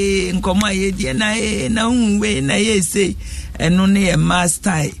nkomo aye die na hunwe na ye say eno ne ye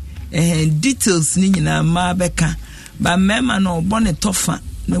master details ni nyina ma beka ba mema no bone tofa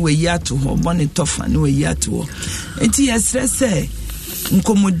na we yato ho bone tofa na we yato enti yesre say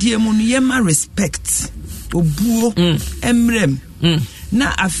nkomodie mu no yema respect obuo emrem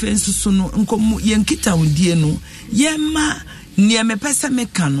na afenso so no nkomo yenkita hundie no yema nieme pesa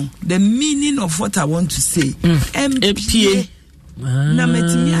meka no the meaning of what I want to say empie na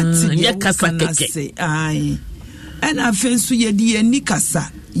metimi ati ye kasa keke ai ana afenso ye di ni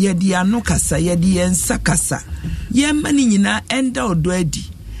kasa ye di ano kasa ye di ensa kasa yema ni nyina enda odo adi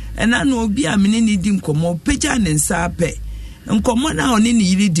ena no obi amene ni di nkomo peja ne nsa ape nkomo na oni ni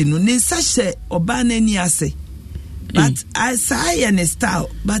yiri di no ne nsa hye oba na ni ase but I say an style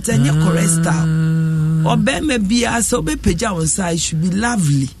but anya correct style obema bia so be peja won say should be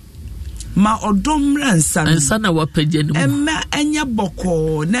lovely ma odomra nsa na wa peja ni emma anya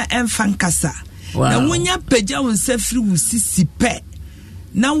boko na emfa nkasa na wonya peja won sa firi wusisi pe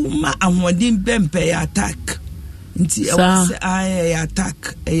na woma ahwodin bempe ya attack nti e was I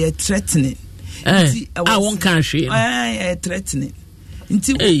attack e threatening nti I won't can she threatening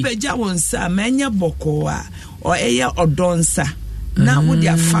nti wopagya wo nsa ma enya bɔkɔ a o eya odonsa na wo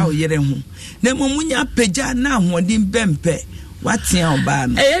dia fa o yere ho na momunya pagya na ahoɔden bempe watia oba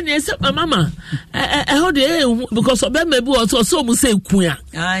no ne se mama ho de because obema bi so mu say kun a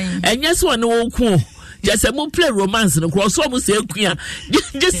enye so ne wo kun just a play romance no cross so mu say kun a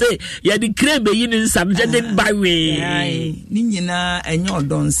just say ya di creme yi ni nsam je den by way ni nyina enye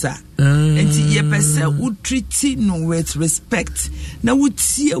odonsa enti ye pese wo treat no with respect na wo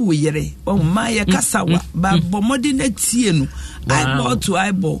tie wo yere o ma ye kasawa ba bomodi na tie no eyeball to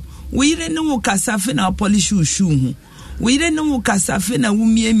eyeball wo yere ne wo kasafe na polish ushu hu wo yere ne wo kasafe na wo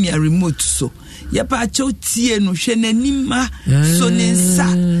miemia remote so ye pa cho tie no hwe nanima so ne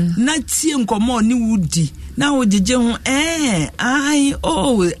nsa na tie nkomo ni wudi na wo jeje ho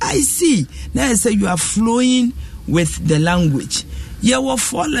I see now say you are flowing with the language. There were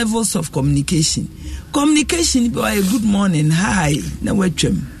 4 levels of communication by a good morning, hi na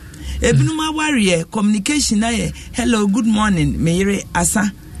wetwem ebinuma warrior communication na hello good morning meyere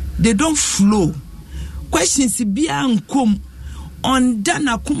asa. They don't flow. Questions bia nkom on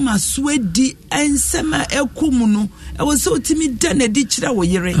dana kuma swedi ensema ekumu no e wo so timi dana di kira wo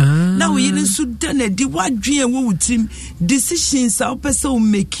yere na wo yere so dana di wadwen wo wutim decisions a opese o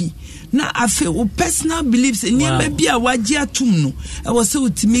make na afe o personal beliefs ni ma bia waje atum no e wo so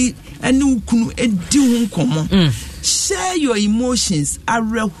timi ene ukunu edi ho nkomo share your emotions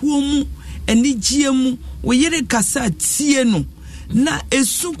arehuomu eni giemu wo yere kasa tie no na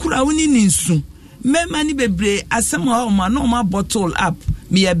esukura woni ni nsu mema ni bebre asema o ma no ma bottle up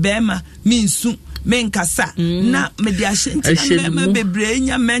me ebema me nsu me nkasa na me dia shenti na mema bebre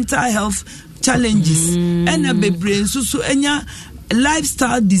nya mental health challenges ena bebre nsu so enya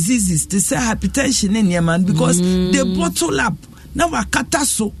lifestyle diseases to say hypertension in your man because they bottle up na wakata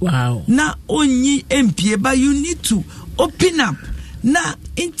so na onyi empie but you need to open up na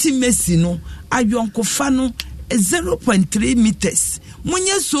intimacy no ayonkofa no 0.3 meters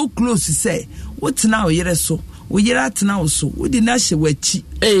munye so close say what now yere so we yere atna so we di na hye wachi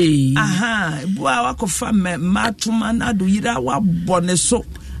bua wakofa matuma na do yere wa bone so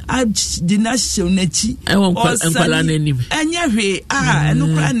a di na hye nachi enkwala na nim enya hwe eno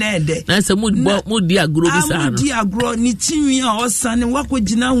kra na ede na se mu di agro bi sa no di agro ni tinwi a osane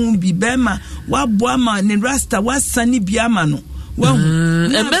wakogina ho bi bema wa boa ma ne rasta wasane bi ama no wa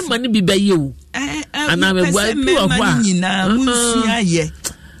emema ni bi baye o ana me bua bi wo ho a nyina munsu aye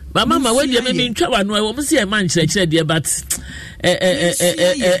mama we dey me ntwa wa no e wo mse e man kire dey but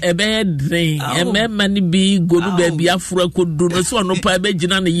emema ni bi gonu ba bi afura kodu no so no pa be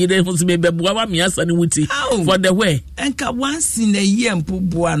gina na yire ho se me beboa wa me asa ne wuti for the way enka once in a year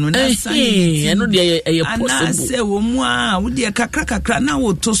mpoboa no na sai eno dey e possible na se wo mu a wo dey kakra na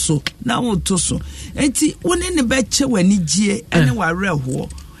wo to so enti woni ne be che wani gie ene wa reho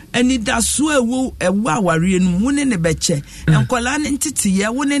eni da so ewo aware no woni ne beche enkola ne ntete ye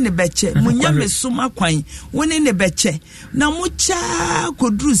woni ne beche munya mesoma kwan woni ne beche na mu cha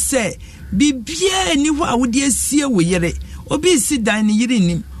kodru se bibia ni ho awode asie wo yere obi si dan ne yire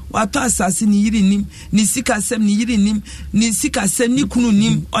nim wato asase ne yire nim ni sikasem ne yire nim ni sikasem ni kunu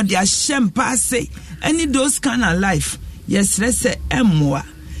nim ode ahyem paase any those kind of life yes rese emwa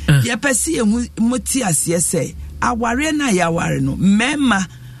ye pese ye moti ase se aware na ya aware no mema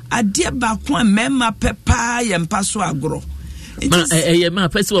ade ba kwa mema pepa ye mpaso agro ye ma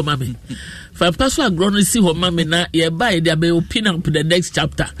pese wo mame fa mpaso agro no si ho mame na ye ba ye dia be open up the next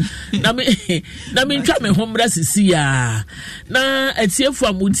chapter na me ntwa me homra sisi ya na etiefo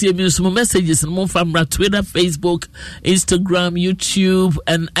amutie mi so messages no from Twitter, Facebook, Instagram, YouTube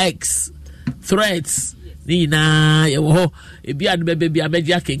and X threads ni na ye wo ebi ade bebe bia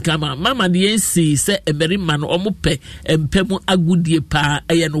beji akenkama mama de ensi se emerima no omope empem agudie pa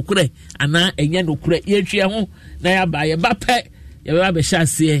eye nokure ana enye nokure ye twa ho na ya ba ye ba pe ye ba be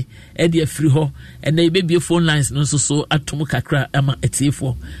hyase e de afiri ho na ye bebie phone lines no so atom kakra ama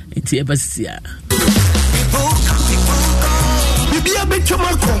etiefo enti e basia bibia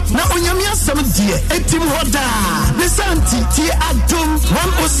betwamako na onyame asem die etim hoda ne santi tie adom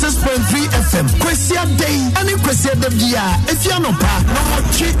 106.3 FM Kwesia Day ani Kwesia Dabia efia no pa no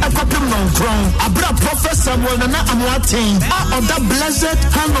mochi akwapem no kron abra professor Samuel na amwaten a oda blessed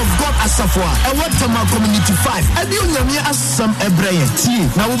hand of God asafo e wetama community 5 adi onyame asem ebreye tie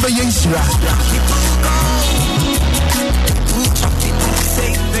na wo be yensira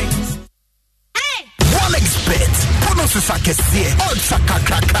bonuses akɛseɛ odds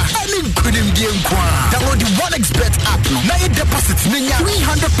akakraka ɛne nkonimdie nkwa download the 1xBet app no na yɛ deposit nya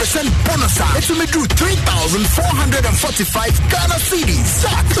 300% bonus a ɛtumi duru 3,445 Ghana cedis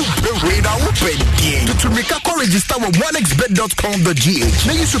to be now open to make a register with 1xbet.com.gh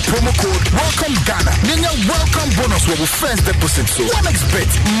na use promo code welcome Ghana na welcome bonus with first deposit so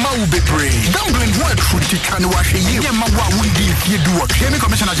 1xBet ma will be brave gambling what should you can wash you ma wa wundi you do what Jamie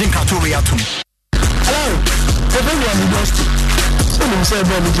Commissioner Jane Katori atum hello everyone who does so you say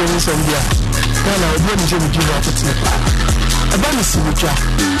about the Jamie Sandia Ghana we do Jamie Junior about the Sibuja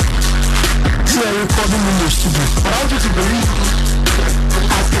see I recording in the studio but I want you to believe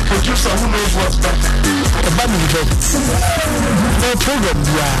as the producer who knows what's better about the event no program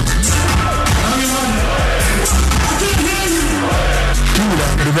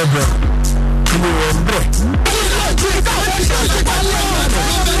remember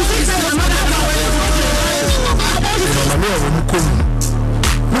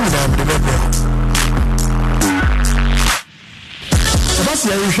Sabasi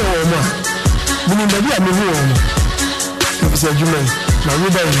ya yisho woma Bini mbadi ya mihu woma Nafisi ya jume Na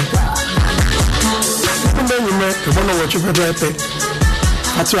wida yi Kumbe yume Kebona wachupa drepe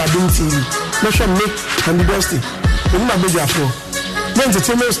Hatu Adum TV Mesha mme Kandi Dusty Nima beji afro The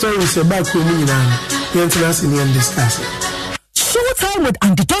entertainment stories about Kumi Nani The international and discuss Showtime with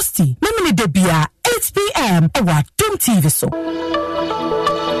Andy Dusty Memini Debia 8 p.m. Awa Adum TV so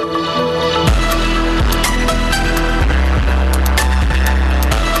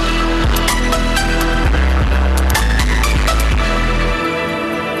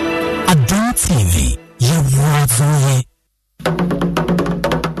Adum TV, your words away.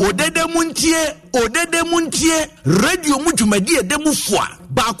 Odede muntie, radio mujumadi edemu fwa.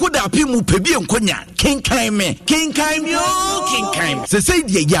 Bako da api mu pebi enkonya. Kenkai me yo. Se say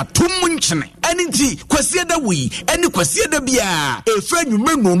ya tumunchene. Enti kwasiye da wi, eni kwasiye da biya. Efra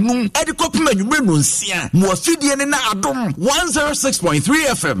nyume nonum, edi kopima nyume nonsia. Muafidie ne na Adum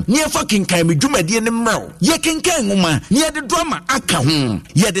 106.3 FM. Niefa kenkai me jumadi ene mrao. Ye kenkai nguma, nye de drama aka hum.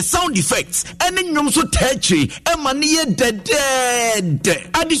 Ye de sound effects, eni nyumso techi, ema niye dead.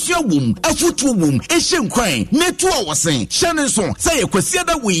 Adisya wum, afutu wum, eshen kwen, netu awasen, shanenson, saye kwasiye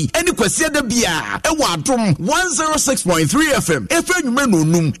da wi, eni kwasiye da biya. Ewa Adum 106.3 FM. Efra nyume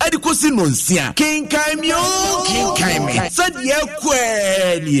nonum, edi kosi nonsia. Kenkai me. Said ye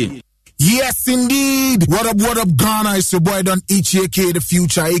kweli. Yes, indeed. What up, Ghana? It's your boy Don Ichi, aka The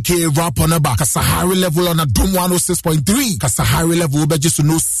Future, aka Rap on the back. Kasahari level on a Dom 106.3. Kasahari level, but just to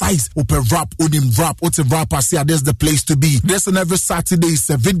know size. Open rap, odim rap, ote rap. I see there's the place to be. This on every Saturday,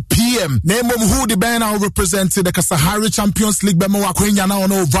 7 p.m. Name of who the band I represent the Kasahari Champions League. Bema Quenya now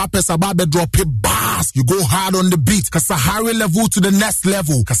no rappers about drop it bars. You go hard on the beat. Kasahari level to the next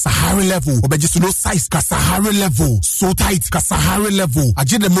level. Kasahari level, but just to know size. Kasahari level, so tight. Kasahari level, I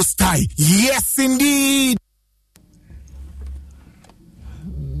did the most tight. Yes, indeed.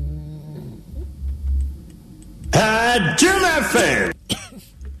 Jim FM.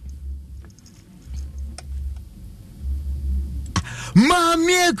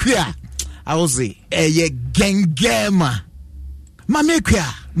 Mami Equia. I was say, ye gengema. Mami Equia.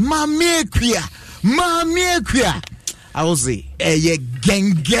 I was say, ye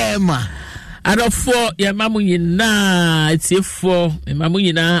gengema. Adofo ya mamu nyina etiefo mamu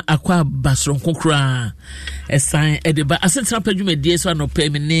nyina akwa basron kokra esan edeba asentra padwumadie so anopa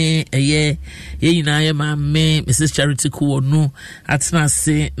mi ne eye nyina ya mamme Mrs Charity Kuonu atena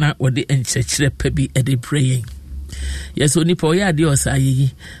se na wode enchechire pa bi ede praying yes oni po ya de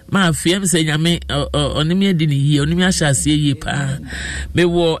osayi ma afiem se nyame onimi adi ni yi onimi ahyase yi pa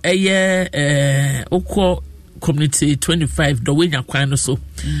mewo eye okọ community 25 the way nyakwan no so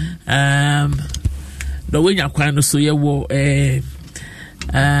the way nyakwan no so ye wo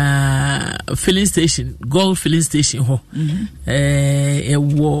filling station gold filling station ho e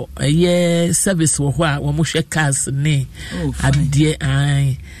wo ye service wo ho a wo mo hwe cars ne adie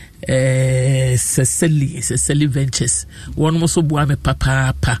an Cecily Ventures one mo so bua me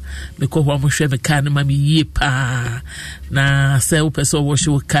papa me ko ho mo hwe me car na ma me yie pa na se wo pese wo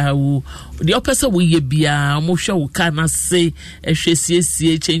hwe car wo de o pese wo ye bia mo hwe wo car na se ehwe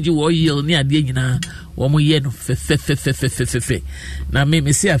siesie change wo oil ni ade nyina wo mo ye no fe na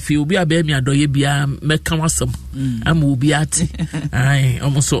me se afi obi aba mi adoye bia me ka wasam am obi ate ai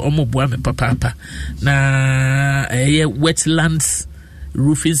omo so omo bua me papa na wetlands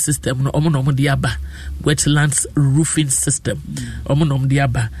roofing system no omo de aba wetlands roofing system omo de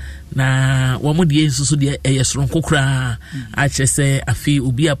aba na womo de ensusu de eyesronko kra a chese afi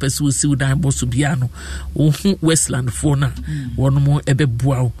obi apesu si udan boso bia no wo westland fo na wono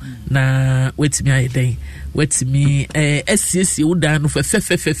ebeboa na wetimi ayeden wetimi esiesie udan no fe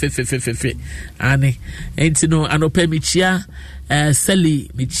ane entino anopa michia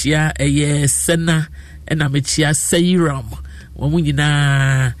seli michia sena na michia seiram wɔn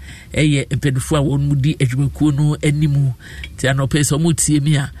nyinaa mpanyinfoɔ a wɔn mu di adwumakuo no animu ti anopa sɛ wɔn tie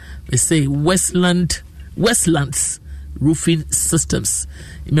mi a we say Westlands roofing systems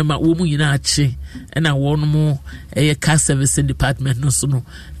remember wɔn mu nyinaa akye ɛna wɔn mu car servicing department no so no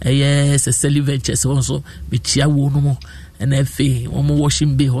sɛ ventures wɔn so michia wɔn mu ɛna afei wɔn mu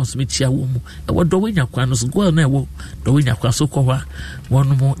washing bay wɔn so michia wɔn mu ɛwɔ dɔwɔ nyakwa no so goal na ɛwɔ dɔwɔ nyakwa so kɔ hɔ a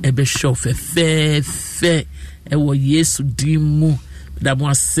wɔn mu ɛbɛhwɛ fɛfɛɛfɛ ɛwɔ Yesu din mu da mo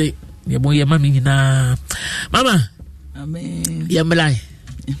ase ye mo ye mama nyina mama amen ye mlai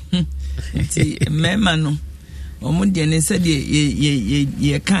ti mema no omo de ne se de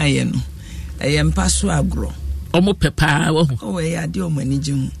ye kan ye no ye mpa so agro omo pepa wo o we ya de omo ani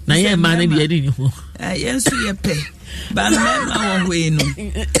ji hu na ye ma ne de ni hu ye nso ye pe ba mema wo we no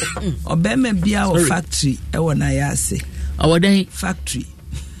obema bia o factory e wo na ya ase o den factory.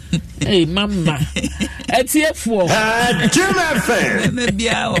 Hey mama etiefo Jim FM maybe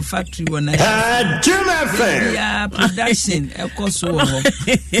our factory one Jim FM yeah production ekoso ho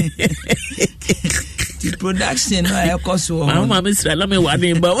the production no ekoso ho mama Mr. Lame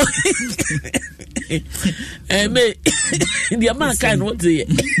wane ba me the man kind what dey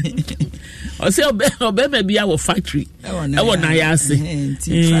o say obema bia wo factory e wona ya ase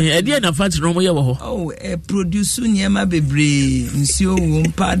e dey na factory no mo ye wo ho produce nyema bebre nsuo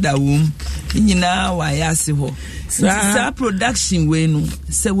wom pada wom nyina wa ya ase ho sa production we no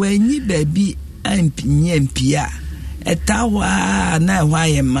se wanyi ba bi ampinye mpia etawa na hwa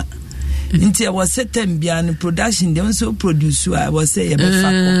yema nti e was certain bia no production dem so produce I was say e be fa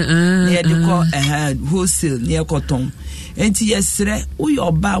ko ne de ko wholesale ne cotton enti yesre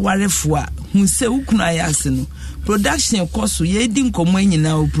uyo ba warefo a hu se ukunu ayase no production cost ye di nkomo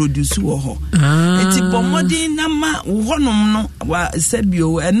nyina o produce wo ho enti bomodin na ma wo honom no wa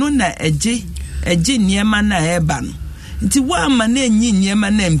sebio eno na eje niema na eba no nti wa ma na enyi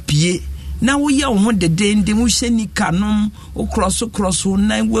niema na mpie na wo ye wo ho dedende wo hye ni kanom wo cross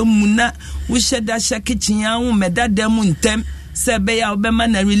na wamu na wo hye da hye kitchen ya wo medadam ntem se be ya obema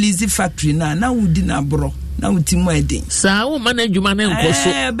na release factory na wo di na bro na utimu eden sa wo man adwuma na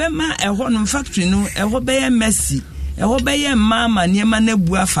nkoso be ma eho no factory no eho be ye Messi eho be ye mama niema na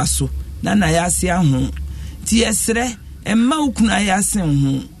bu afaso na ya ase aho ti esre emma ukuna ya ase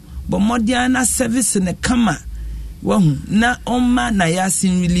ho bo modiana service ne kama wahu na omma na ya ase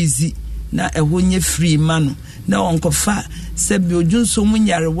release na eho nye free mano na onkofa se bi ojunso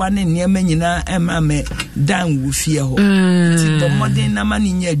munyarewa ne niema nyina emma me dan wo fie ho ti bo modina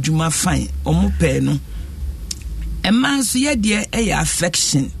mani nya adwuma fine omo pe no emma so ye de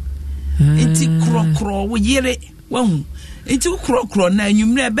affection enti krokro wo yire wahu enti krokro na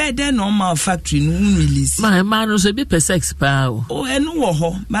anwumre be de no ma factory no release ma no so be sex pa o enu wo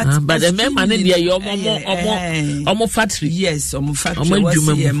ho but the member ne de omo factory yes omo factory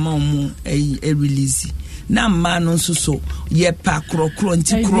was ye ma omo release na ma no so ye pa krokro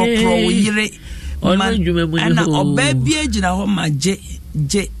enti krokro wo yire ana oba bi agina ho ma je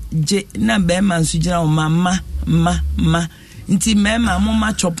na be man so gina o mama ma nti mema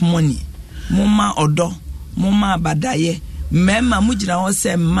mama chop money mama odo mama abadaye mema mujira ho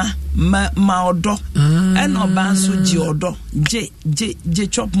se ma odo en oba so ji odo je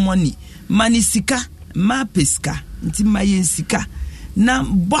chop money mani sika ma peska nti ma yen sika na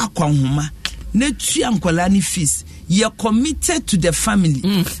bo akwanhoma na tua nkola ni fees you committed to the family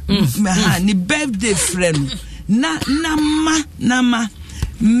ni birthday friend na ma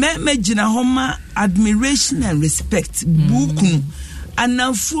me jina homa admiration and respect bukunu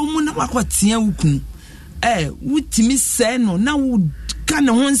anamfo mu na wakotea wukunu wutimi se no na wo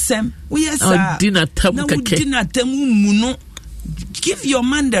kana honsem wo yesa dinner tamu mu no give your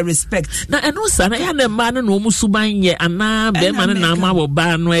man the respect na eno sana ya na man no mu suban ye ana be man na ma wo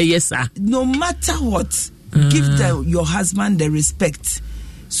ba no yesa no matter what give your husband the respect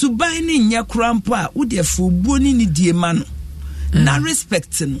suban ni nya krampo a wo de fo buo ni die ma no na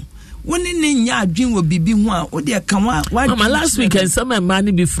respect no woni ne nya adwen wo bibi ho a wo de kan wa last week and some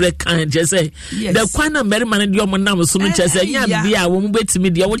man be free kan je say the kwana meri man de o nam so no che say nya bia wo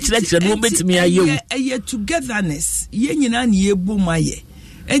betimi de wo kire no betimi ayewu togetherness ye nyina na ye bo maye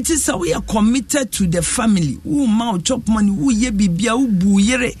And it's so we are committed to the family. Who ma chop money, who ye bibia, who bu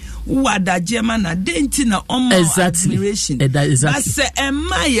yere, who ada Germana, dentina on admiration. Exactly. But say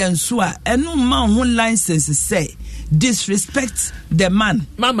Emma and Swa, and no man who license say disrespect the man.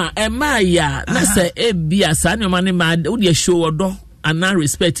 Mama, Emma ya, na say ebia sa no money mad, who ye show odo and not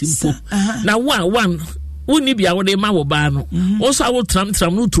respect him. Now one. Woni bia wo de ma wo ba no wonso awo tram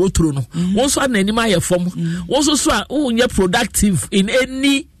no trotro no wonso na anima ye fom wonso so a wo nye productive in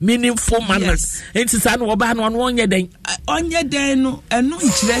any meaningful manner enti sa no wo ba no onye den no eno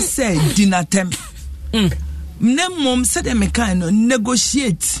nkire say dinatem mom said dem kan no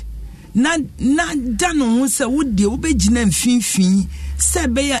negotiate na da no ho se wo de wo begina mfinfin se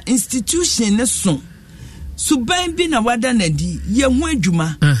be ya institution ne so suban bi na wada na di ye ho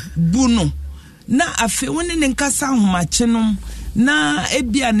adwuma bu no na afi woni ne nkasa ahomache no na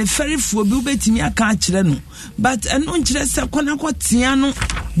ebia ne ferifuo bi obetimi aka akire no but eno nkire se kona kwatia no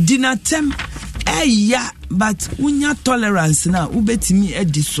dinatem eya but unya tolerance na obetimi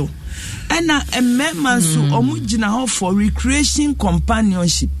edi so ena emema so omugina ho for recreation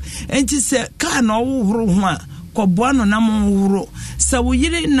companionship enti se ka na owohoro ho a koboa no na monhoro se wo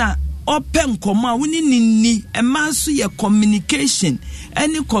yire na open koma woni nini ema so ye communication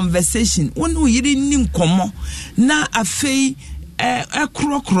any conversation woni yiri ni nkomo na afei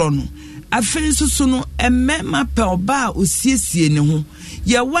ekrokro no afei so no emema pe oba osiesie ne ho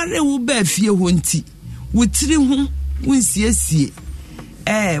ye ware wo ba fie ho nti wotiri ho wonsiesie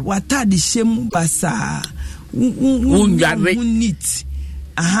watade hyem basa wunjare unit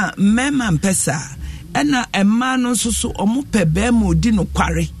mema mpesa ena ema no so omope be ma odi no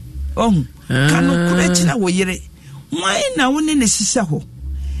kware kanu kura chira wo yire why na woni ne sisa ho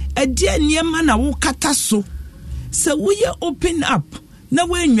ade niema na wo kata so se wo ye open up na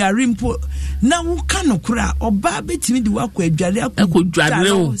wo anware mpo na wo kanu kura oba betimi di wakọ adware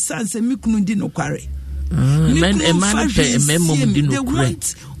akọdware o sanse mikunu di no kware men emanu pe ememom di no kware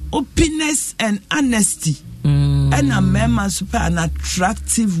openness and honesty and a mema super an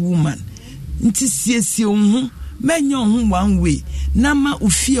attractive woman nti siesie ho menyo ho one way na ma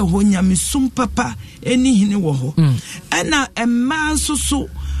ofie ho nyame sum papa eni hene wo ho ana emma so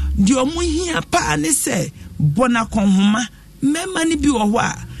di omuhia pa ne se bona konhoma mema ni bi wo ho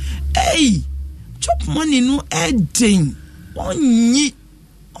a chop money no edin onyi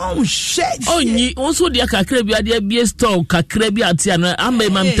onyi onso dia kakra bi ade bi store kakra bi atia no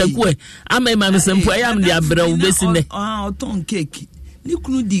amema mtaku amema msempo ayam dia bra wo besi ne ton cake ni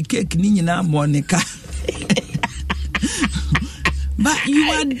kunu di cake ni nyina monica. But you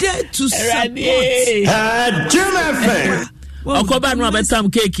are there to support Jim FM. Okoba no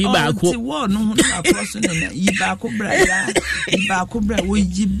abetam cake ba ko. Ti wo no na cross no na yi ba ko bra ya. Yi ba ko bra wo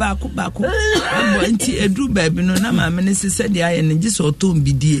yi ba ko. Abo nti edu ba bi no na ma me ne sese dia ye ne gise otom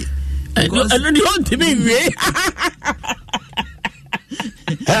bidie. Eno di on ti me we.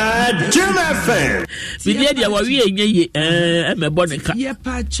 Jim FM. Bidie dia wa wi enye emebo ne ka. Ye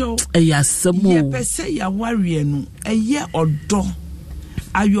pa cho. Ya semo. Ye pese ya ware no eye odo.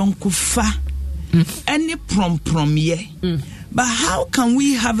 Ayonkufa. Any prom ye. But how can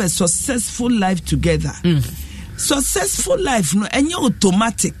we have a successful life together? Successful life no enye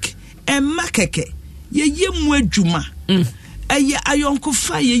automatic. Makeke. Ye mu adwuma. Eye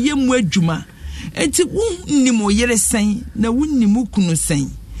ayonkufa ye mu adwuma. Enti wunni mo yere sen na wunni mo kunu sen.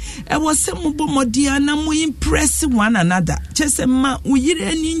 E wo se mo bomodia na mo impress one another. Chese ma wo yere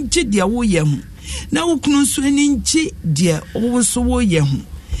ani nje de wo ye hu. Na wo kunu so ani nje de wo so wo ye hu.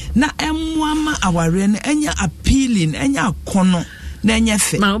 Na emwama aware no enya appealing enya akono na enya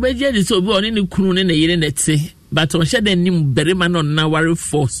fe. Ma obeje de so obi oni ne kunu ne yere nete. But on shade nim berima no na ware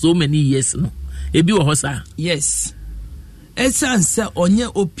for so many years no. Ebi wo ho sa. Yes. Esanse onye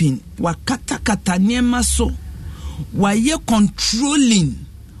open wakata niema so waye controlling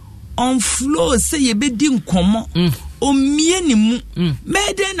on flow say ye be di nkomo omie ni mu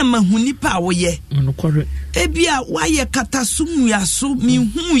mede na mahuni pa wo ye ebia waye kata sumu ya so mi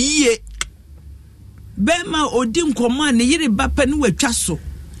hu yie bema odi nkomo ne yire bapa ne watwa so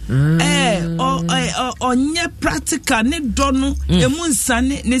onye practical ne dono emu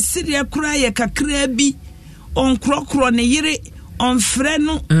nsane ne sire kura ye kakra bi on krokro ne yire on frɛ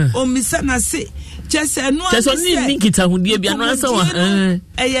no omisa na se chese no ni kita hundie bia no ansa wa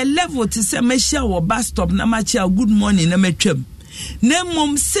level to say me share wo bus stop na ma chia good morning na matwam na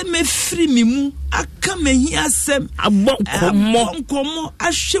mom se me free me mu aka me hi asem abonkomo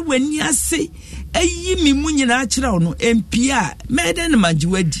ahwe wani ase ayi me mu nyina akira no empia me den ma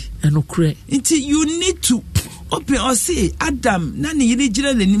jiwadi enokre nti you need to open or say Adam na ne yire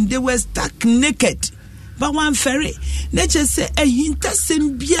gira lenim they were stuck naked but one ferry nature say a hint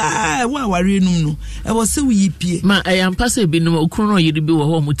bia wa ware num no e wo se wi pie ma I am pass bi no okunu yiri bi wo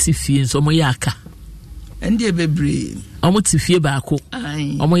ho motifie so mo yaka ende bebre omo tifie baako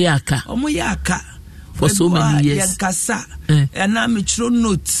omo yaka for so many years yankasa na me chiro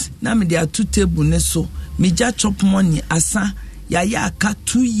note na me dia to table ne so me ja chop money asa yaka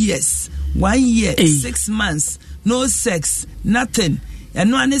 2 years 1 year 6 months no sex nothing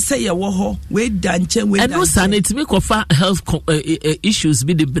eno ane say ye wo ho we danche we eno sanity me kofa health issues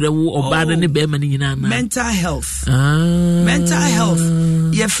bi de brewu oba ne be ma ni nyina na mental health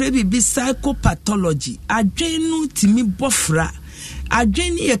ye free bi psychopathology adwenu timi bofra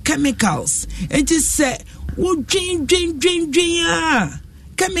adwenu ye chemicals enti say wo dwen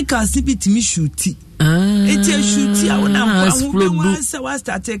chemicals bi timi shuti enti shuti a wona say wa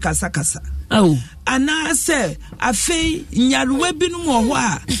start kasa oh ana say afei nyaruwa binum ho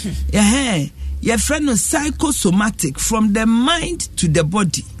a your friend no psychosomatic from the mind to the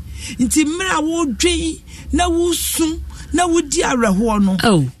body nti mra wo dwen na wo su na wo di areho no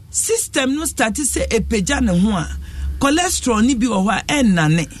system no start say epeja ne ho a cholesterol ni bi wo ho a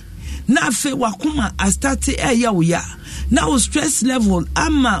enane na afei wakoma a start ya now stress level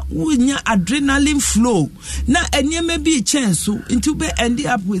ama wunya adrenaline flow na enyeme bi chance into be end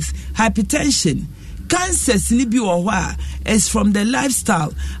up with hypertension cancers ni bi wo ho is from the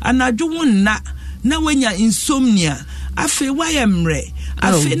lifestyle and adwo na wenya insomnia afi wayemre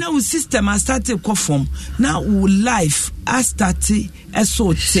afi na wo system a started ko form na wo life a started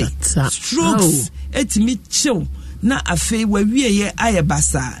esote strokes etimi chill na afi wawie ye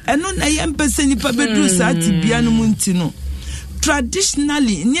ayebasa eno na yempese nipa bedru sa tibia no munti no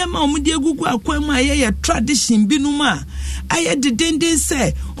traditionally niema omudi egugu akwam aye tradition binum a aye dedenden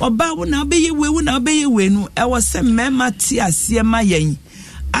se oba wo na obeye we na obeye we no e wo se mema ti ase ma yen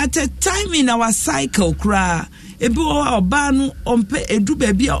at a time in our cycle kra ebi oba no ompe edu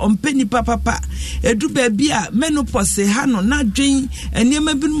baabi a ompe ni papa edu baabi a menopause ha no na dwen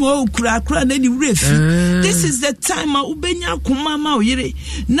eniema binum o kra na di refi this is the time a ubenya koma ma oyire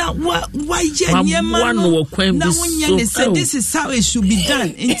na wa ye niema no na wonya ne say this is how it should be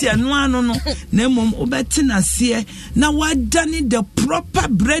done inti anu no na mom obetina se na wa done the proper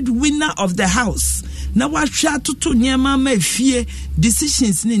breadwinner of the house na wa hwa toto niema ma fie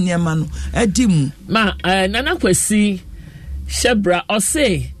decisions ni niema no edimu ma nana kwasi shebra o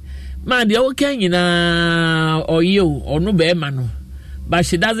say ma de o kan nyina oyo onu be ma no but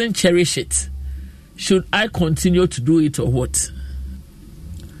she doesn't cherish it. Should I continue to do it or what?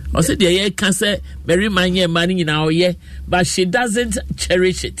 I said the can say very many money now, but she doesn't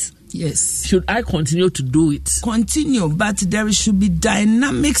cherish it. Yes. Should I continue to do it? Continue, but there should be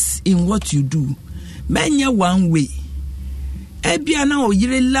dynamics in what you do. Menya one way. Ebiana o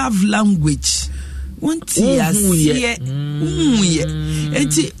yire love language. Wonti asie.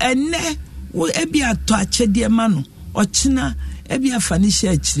 Enti ene wo ebia to achede ma no. Ochina ebia fani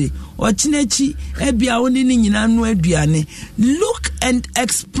chire. Ochinachi ebia oni ni nyina no aduane. Look and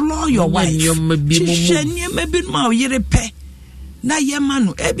explore your wife. Chishanye mebi ma o yire pe. Na yema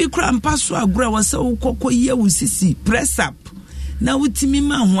no ebi kra mpaso agora wo se ukokọ ye usisi press up. Na wutimi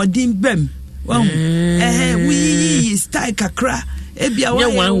ma hodin bem. We style kakra ebia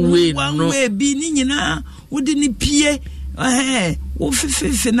one way bi ni nyina wodi ni pie wo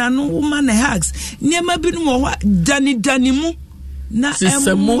fefe na no woman hugs niema bi no wo dani mu na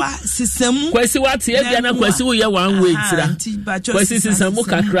sisemu kwesi wati ebia na kwesi wo ye one way tira kwesi sisemu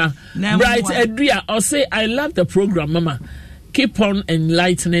kakra bright edua or say I love the program mama, keep on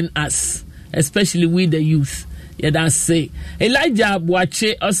enlightening us, especially we the youth. Yeah, that's say Elijah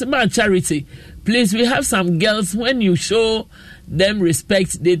Boache Osman Charity. Please, we have some girls. When you show them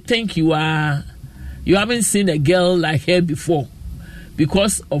respect, they think you haven't seen a girl like her before.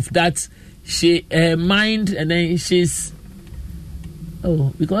 Because of that, she mind and then she's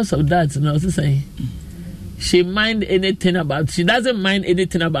because of that. No, I was saying she mind anything about. She doesn't mind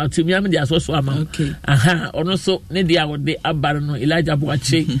anything about you. Okay. Also, Nadia would be Abarno Elijah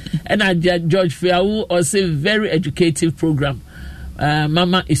Boache and George Fiawu also very educative program.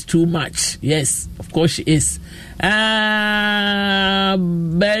 Mama is too much. Yes, of course she is. Bedu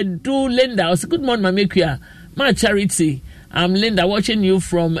Linda. Also, good morning, Mamikia. My Charity. I'm Linda, watching you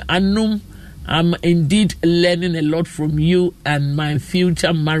from Anum. I'm indeed learning a lot from you and my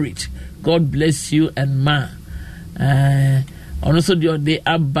future marriage. God bless you and ma. Also, the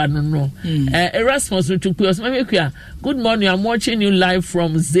Abanono. Erasmus, good morning. I'm watching you live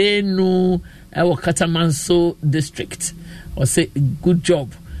from Zenu, Katamanso district. Or say, good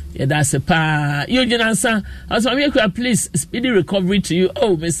job. Yeah, that's a pa. You can answer. Also, please, speedy recovery to you.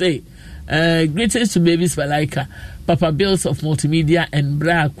 Oh, me say, Greetings to babies Valaika, Papa Bills of Multimedia and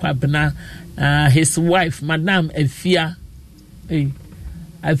Bra Kwabna, his wife, Madame Efia.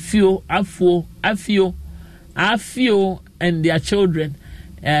 Afio, and their children.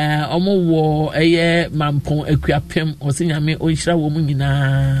 Omo wo mampon ekuapem osinyame onhira wo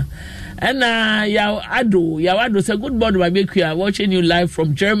munyina. And Yawado say good morning, my baby. Watching you live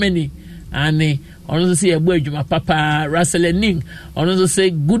from Germany. And also say a Papa Russell also say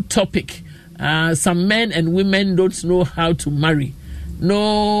good topic. Some men and women don't know how to marry.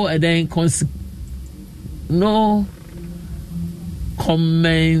 No, and then no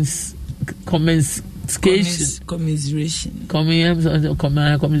commiseration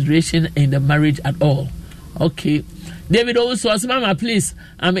in the marriage at all. Okay. David also as Mama, please.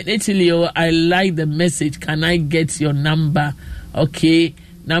 I'm in Italy. I like the message. Can I get your number? Okay.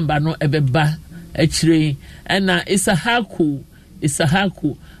 Number no ebeba actually. And it's a haku.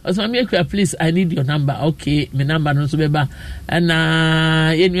 As Mama, please. I need your number. Okay. My number no beba. And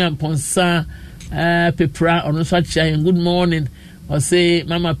yenu ponsa pepra on such good morning. Or say,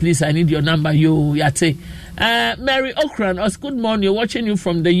 Mama, please, I need your number. Yate. Mary Okran, good morning. You're watching you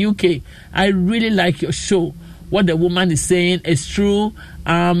from the UK. I really like your show. What the woman is saying is true.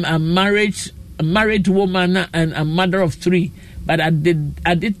 A married woman and a mother of 3. But I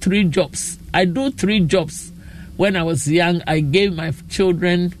did 3 jobs. I do 3 jobs. When I was young, I gave my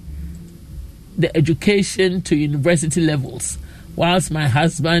children the education to university levels, whilst my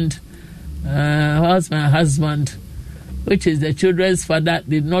husband, which is the children's father,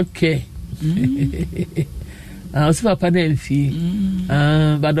 did not care. I was papa na fie.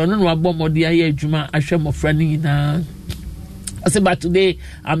 But don't know about more dear Juma. I share my friend I say, but today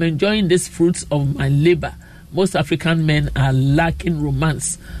I'm enjoying these fruits of my labor. Most African men are lacking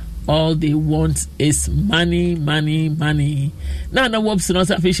romance. All they want is money. Now, no whoops, not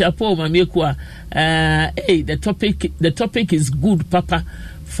official poem. Hey, the topic is good, Papa,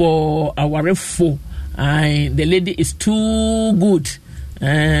 for our refo. The lady is too good.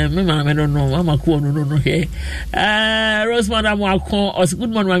 I don't know. I'm a cool no here. Rose Madam Wakon,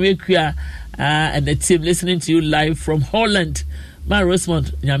 good morning, my and the team listening to you live from Holland. My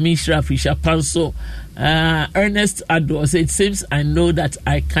Rosemont, Yamishra Fisher Panso, Ernest Ado. It seems I know that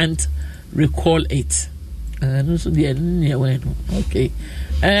I can't recall it. Okay.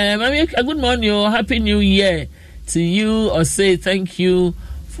 Good morning, happy new year to you, or say thank you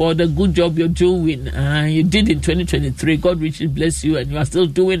for the good job you're doing. You did in 2023. God richly bless you, and you are still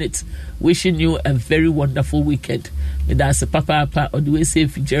doing it. Wishing you a very wonderful weekend. That's a papa or the way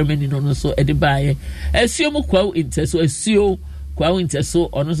safe in Germany, no so edibaye. Esio kwa inteso esio kwa inteso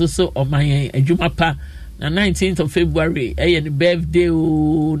ono so o man adwuma na 19th of February the birthday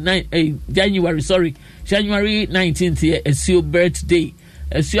January 19th here esio birthday.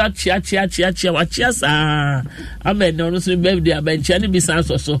 Esio achia sa amen no so birthday abencha ni bisan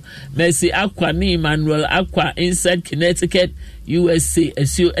so Mercy Aqua ni Emmanuel Aqua inside Connecticut USA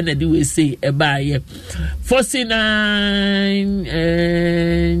esio and the USA ebaye 49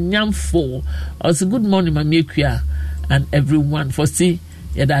 nyamfo. Also good morning Mama Equia and everyone for see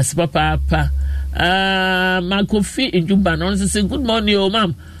that's papa Makofi in Juba no say good morning oh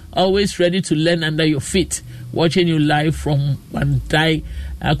ma'am, always ready to learn under your feet. Watching you live from Bandai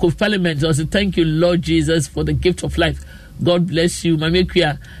Kof Parliament. Also thank you Lord Jesus for the gift of life. God bless you Mama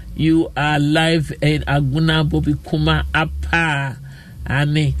Equia. You are live in Aguna Bobby Kuma Apa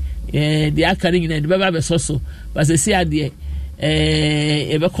Ane the academy in the Baba Besoso but they say ade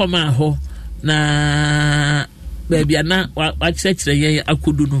ebe koma ho na baby ana wa chekire ye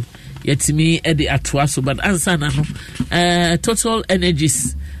akudu no yetimi e de atoa so but answer na no Total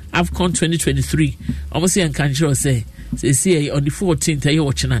Energies AFCON 2023 almost yan kanjiro say on the 14th aye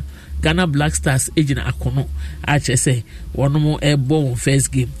watching Ghana Black Stars agent akono ache say one more airborne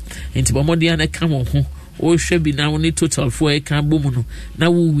first game into bomodi na come on o hwe bi na woni Total for e kan bomu no na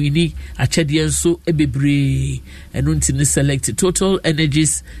wo wini achede nso ebebre eno ntini select Total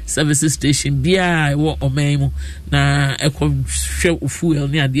Energies Services Station bia wo oman na ekwohwe fuel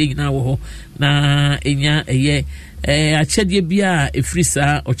ni ade nyina wo ho na enya eye achede bia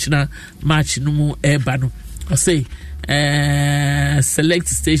efrisa ochina match no mu eba no I say select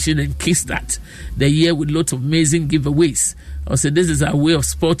station and kickstart the year with lots of amazing giveaways. Also, this is our way of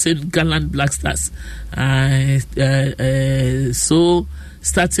supporting gallant Black Stars. So,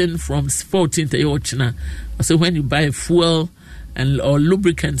 starting from 14th, also when you buy fuel or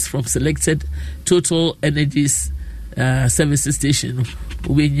lubricants from selected Total Energies services station,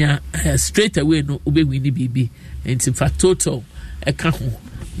 straight away no ube wini bibi. And in fact, Total ekaho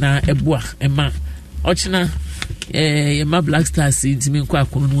na ebua ema. Ochina ma Black Stars intimi nkwa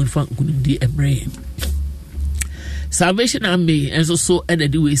akono no fa nkunum di emre Salvation Army and so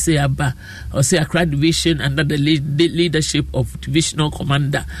ended we say Abba or say Accra Division under the leadership of Divisional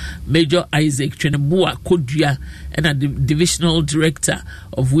Commander Major Isaac Chenebua Kodria and the Divisional Director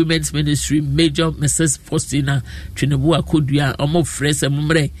of Women's Ministry Major Mrs. Faustina Chenebua Kodria Omo Fresh and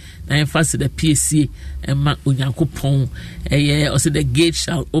Mumre na emphasize the PSC and ma Onyankopon or say the gate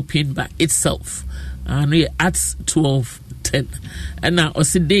shall open by itself and Acts 12:10 and now or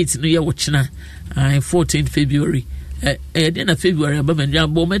say date no year watching 14th February then February abamanya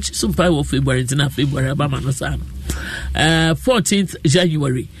bo match some of February in February abamano san 14th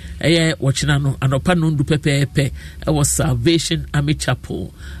January watching no anopa no ndu pepepe was Salvation Army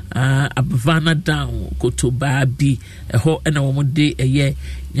Chapel Abvana down Kotobabi ho na wo de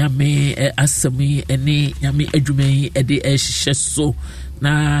nyame asemi ene nyame adwumai ede ehye so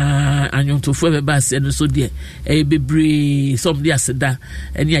na anyontofo be ba se no so de bebre some de aseda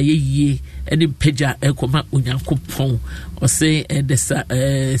ene ayeye ene pagya ekoma Onyankopon o say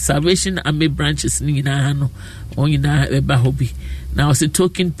the Salvation Army branches ni na no onyina be ba hobi na o say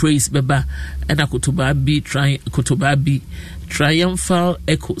token praise beba ena Kotobabi triumphal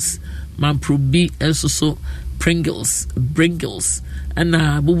echoes Mamprobi enso Pringles and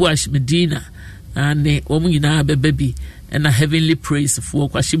Bubuash Medina and the Omina Baby and a heavenly praise for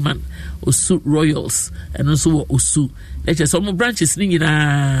Kwashiman Osu Royals and also Osu. Let us some branches singing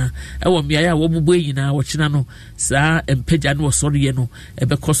our Mia Wobuina Wachinano Sa and Pejano Soriano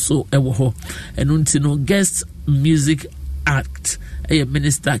Ebecoso Ewoho and Untino guest music act a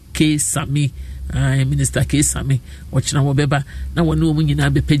Minister K. Sami. Minister K. Sami watching our beba na wonu mu nyina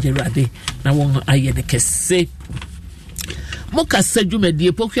be pejerade na won aye ne kese moka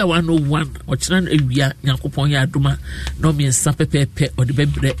sadwumadi pokua 101 ochina awia Nyankopon ya adoma na me nsa pepepe ode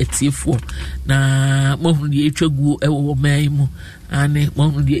bebre etiefo na mohunu de etwagu ewo man mu ane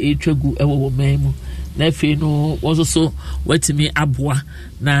mohunu de etwagu ewo man mu na fe no woso watimi aboa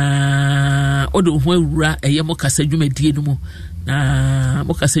na odo ho awura eye moka sadwumadi no mu na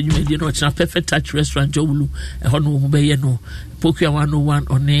mokasa dwumadi no chana Perfect Touch Restaurant Jowulu ho no ho be ye no Pokua 101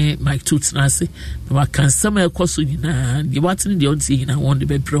 one Mike Toots na se na wakansama ekoso nyina de watene de onti nyina won de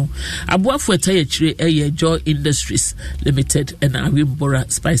bebro aboafo etaye chire eye Joy Industries Limited and Awimbora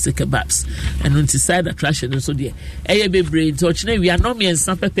Spicy Kebabs and on side attraction so de eye bebre to china wi anom ye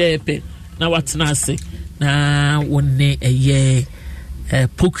nsa pepepe na watena se na wonne eye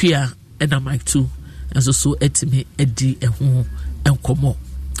Pokua and Mike Too and so etime edi eho enkomo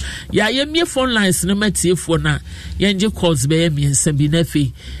ya yemie phone lines na matie phone na yenje calls be yemie nsabi na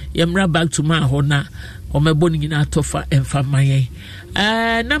fe yemra back to my hona o mebo ni na tofa emfa mayen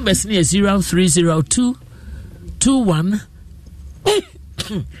numbers ni 0302 21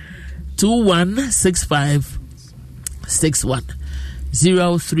 2165 61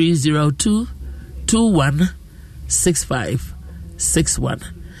 0302 2165 61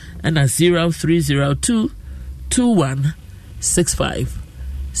 and at 0302 2165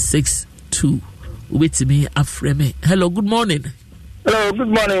 62. With me, Afreme. Hello, good morning. Hello, good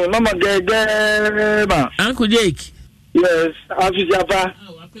morning, Mama Gege. Uncle Jake. Yes, Afijapa.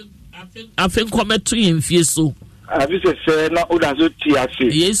 I think come to him, Fieso. Afisa say na odazo ti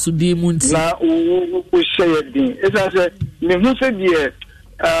ase. Yes, di munti. Na o share din. Esa say me hu say die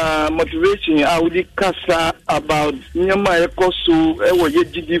motivation I would kasa about nyama ekoso ewo ye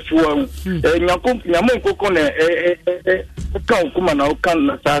gidifo nyamo nkoko na kan kuma na kan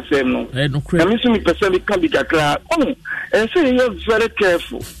na sasem no na me so me person kan bi kakra say you very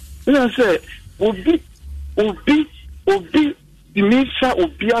careful you say obi dimisa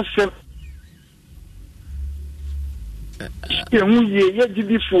obi asem ye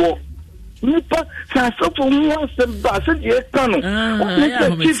gidifo nipa sa so for one sem ba se die kanu o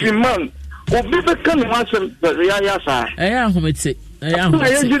chief man obi be kanu one sem ya sa ahomete ya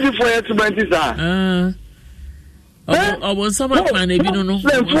gidi for it 20 sa o sama plan e bi no o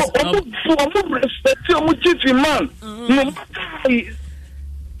respect o chief man no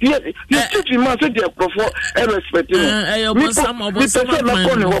you chief man say dey profo e respect no o sama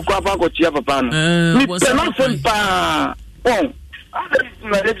plan no ko apa ko tia papa no mi tena sem pa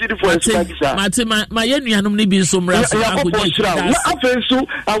Mate ma ye nuanom ne bi nso mra so agoje na afensu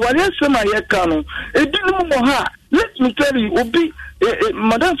awale sema ye ka no edinu mo ha let me tell you obi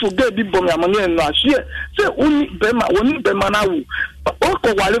madam for get bi bom amanye no ahye say oni bema na wu o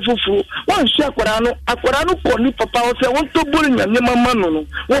ko wale fufu won hye akwara no ko ni papa o say won to bori nyame mama no no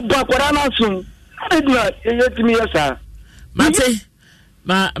wo ba akwara na asum edina ye timi yesa mate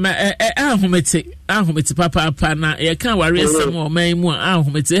ma ahomete papa na ye kan ware sem o man mu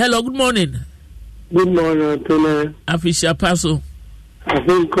ahomete. Hello, good morning. Good morning, Tony. Official Paso. I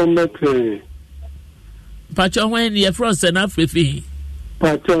think come back to Pacho when you're frost and Afrifi.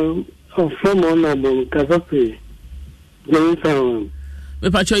 Pacho from Honorable Kazapi. Jamestown. Me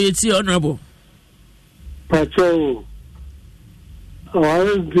Pacho, it's honorable. Pacho. I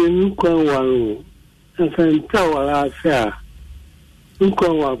was doing Kwanwaru. And then Tawala Sa.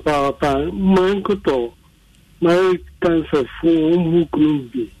 Nkwa Papa, Mankoto. My cancer for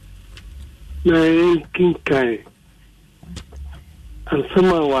Mukubi. Na King Kai. And some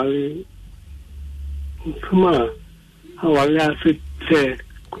awali afite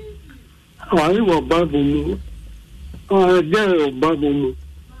awali wa babu mu ajaro babu mu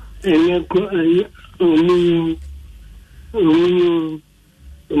enye ko omi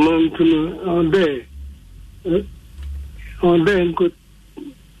mantuna ode ko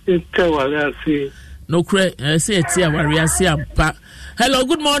etawali asi no cre say eti awari asi ampa. Hello,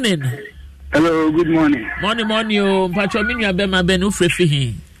 good morning. Hello, good morning. Morning, o Pacho mi nua be ma be no frefi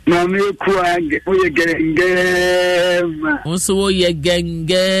hin. Na me ku age, o ye genge. Onso wo ye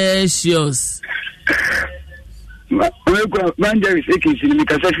gengesious. Ma ku manager is ekin mi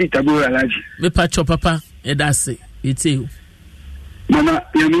ka safi tabo alaji. Me Pacho papa, e da se. Iti o. Mama,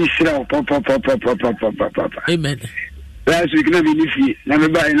 ya mi sira papa. Amen. Last week na mi ni fi, na me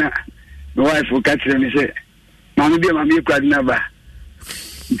ba ina. My wife will catch me say, "Mama be mama ku adina ba."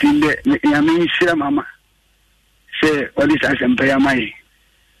 Tinde ya mi sira mama. Say all this as empire mai.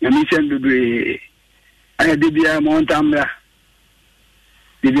 Ya mi send do I did be Montambra.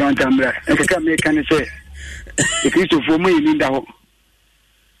 Did Montambra. I can make can say. The Christo for me in the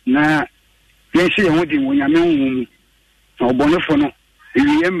na yes, I want him when I'm young or bonofono.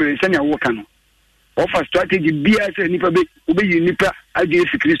 Remember, send your work on. Offer strategy be as a nipper be nipa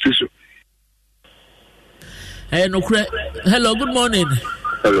against Christus. Hey, no cre. Hello, good morning.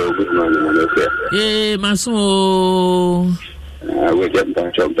 Hello, good morning. Hey, Maso. We get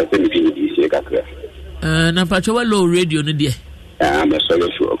back to the na Pacho wa low radio no dia. I'm a solo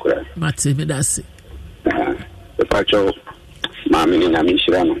show okra. Mate me dase. The Pacho mama ni na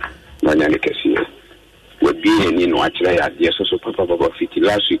mishirano. Wanya ni kesi. We be ni no achira ya dia so papa fit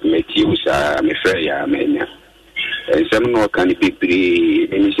last week me ti usa me fair ya menya. And some no can be pre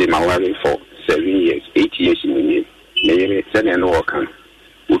me say my wife for 7 years, 8 years in me. Me say no can.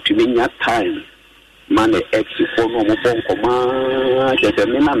 Utiminya time. Man ex for no mo bon koma. Just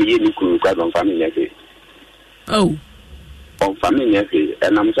me na me ni ku kwa don family ake. Oh. On family ake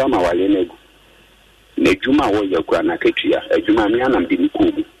and am sama wale nego. Ne juma wo ye kwa na ketua. Ejuma me anam bi ni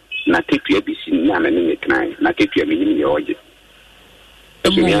ku. Na ketua bi si ni anani ne kran. Na ketua me ni oje.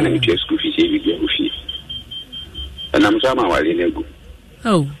 Esu me anam ketua school fees e bi ofi. And am sama wale nego.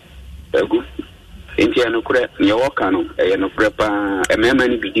 Oh. Ego. Enti ano kure nye woka no e no prepa e mema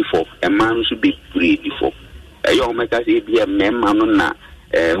ni bi difo e man so be free difo e yo meka se bi e mema no na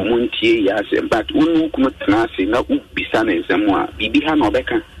muntie ya se but unu kuma tena se na ubisa na nsemu a bibi ha na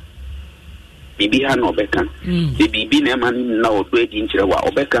obeka e bibi na man na odo edi nkire wa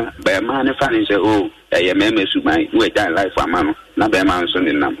obeka ba ma ne fa ne se o e mema suman we dan life ama no na ba ma nso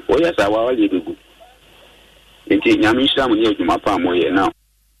ne nam o yesa wa wale begu enti nyame hira mo ne adwuma pa mo ye na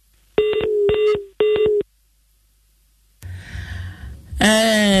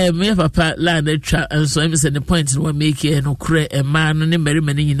me papa land tra and so I'm saying the point we make here no cre a man no very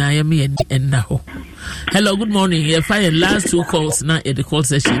many na ya me and now. Hello, good morning. Here fire last 2 calls now at the call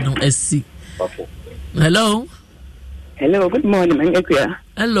session no SC. Hello, good morning, Mangakia.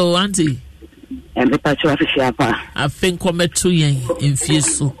 Hello, auntie. And the Pacho official pa. I think come to yen in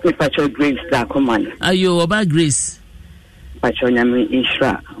Fieso. The Pacho Grace da command. Are you about Grace? Pacho nyami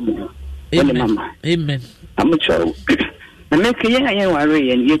inshra. Amen. I'm sure. Na make ye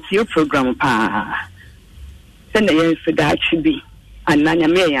worry and yet your program pa. Send the yen for that should be. And nanya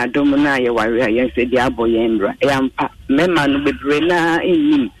me ya domina ye worry yen say dia boy embra. Yampa memma no bebrena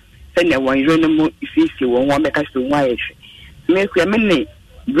in him. Send the one renamo if you won't make us to wife. Make we many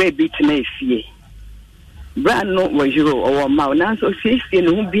great bit na fie. Brand no was you or ma na so see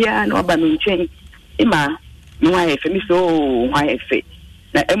no bia no ba me nchen. Ima no wife me so wife.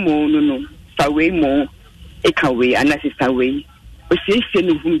 Na emo no fawe mo ekawe ana sister we o siesie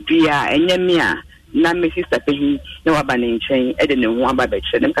no humbia enyamia na me sister pehi na waba ne nchen e de ne ho aba be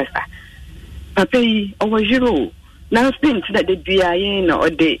kire nem kasa papa yi o wajiro na spent na de bia yin na o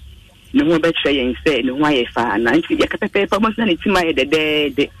de ne ho be kire yin se ne ho ayefa na nti ya kapepe pa mo na ne tima ye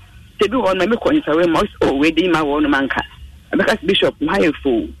de tebi won na me konsa we mo o we di ma won manka because bishop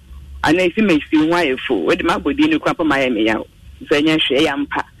hayefo ana isi me si ho hayefo we de ma bodi ne kwa pa ma ye me ya so enya hwe ya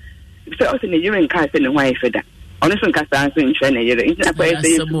mpa so also ne yire nka se ne ho ayefeda ono so nka san so nhwe ne yire nti na kwa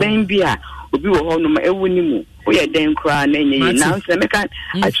say ben bia obi wo ho no ma ewu ni mu wo ye den kra na enye na so meka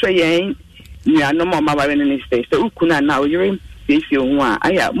atwe yen nua no ma bare no stay so ukuna na oyire fesi ho a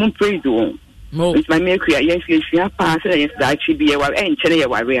aya mun praise wo it's my make ya yes ya pass yes that chi be wa enchene ye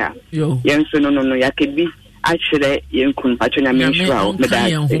ware a yen so no ya kebi actually yen kun pachonya me shwa me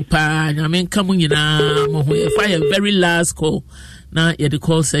da pa nya me nka mu nyina mo ho fire very last call na ye the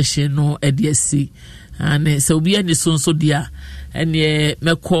call session no edc and so obi ani so dia and ye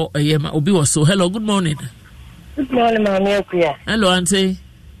meko ye obi was so hello good morning mama akuya hello auntie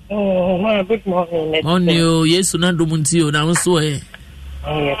ma good morning morning yesu na domunti o na so yes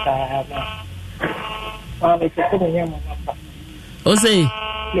ma me se ko nya mama o say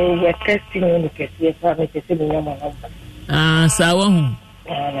le ye testimony ke se fa me se nya mama sawa hu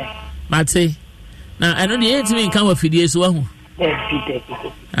mate na I know the etimi kan wa fidie so hu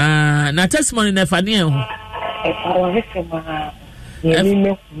na testimony na fa ne hu wa hese ma ni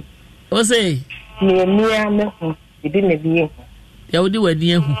me o say ni me hu idi me bi hu ya wodi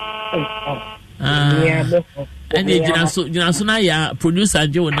wani hu ene gina so na ya producer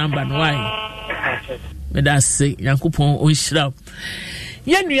je wo number no why me da say yakupon on shira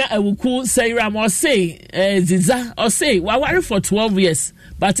yenua awuku sayra mo say ziza o say wa worry for 12 years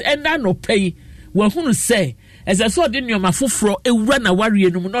but enda no pay wa hunu say as I saw the new mafufro ewura na ware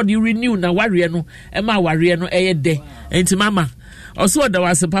no no de renew na ware no e ma ware no eye de enti mama also da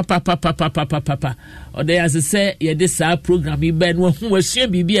was papa or there as say ye this program be no hu wasua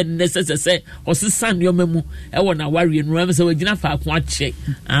bibi en necessary osesa no mamu e wona ware no am say wagina fa ko ache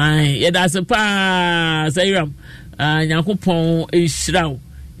ai ye da se pa sayram Yankopon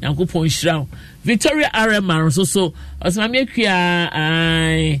Shroud Victoria RM so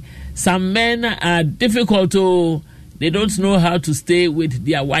some men are difficult to they don't know how to stay with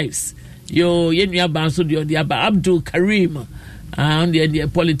their wives. Yo yenua banso the Abdul Karim and the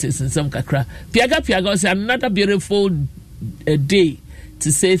politics and some kakra. Piaga say another beautiful day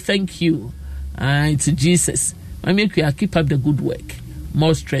to say thank you to Jesus. Keep up the good work.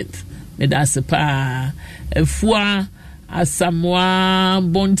 More strength. Medasepa Efua Asamoah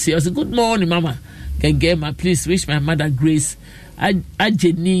Bonti. I said, good morning, Mama. Gengema, please wish my mother Grace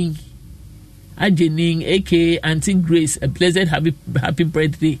Ajening, aka Auntie Grace, a pleasant happy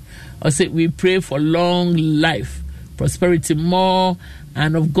birthday. I said, we pray for long life, prosperity, more,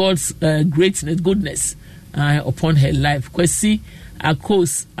 and of God's greatness, goodness upon her life. Kwesi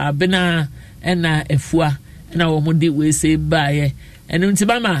Akos Abena Ena Efua Ena Womudi we say bye. And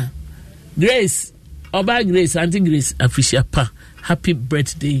Untibama Grace, Oba Grace, Auntie Grace, appreciate pa. Happy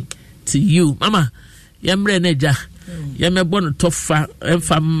birthday to you, Mama. Yamre neja, yame bono tofa,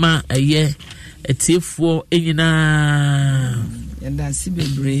 enfama aye, etifo enyina. Yanda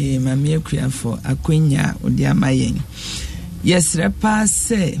sibebre, mami ekuyafo akwenya odi amayen. Yes, repa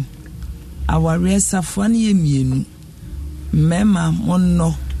se aware safani ye mienu. Mema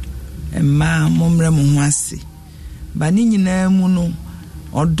monno, emma momre mo ho ase. Bani nyina mu no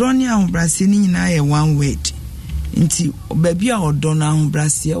odoni ahobrase ni nyina ye one word nti baabi a odon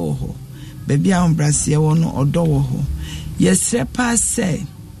ahobrase wo ho baabi ahobrase wo no odo wo ho yesre pa se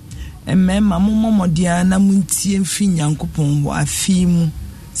emema momomodia na muntie mfi Nyankopon ho afi mu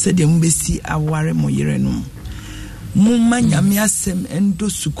se de mbesi aware mo yere no mumma nyame asem endo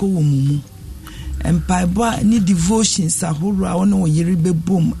suko wo mu empaibo ni devotions ahoro a wona wo yere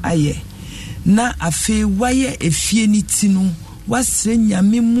bebom aye na afi waye efie ni tinu wasre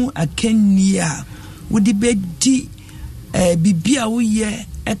nyame mu akanni a wodi bedi bibia wo ye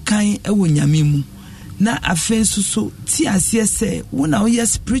ekan ewo nyame mu na afi so ti ase se wona wo ye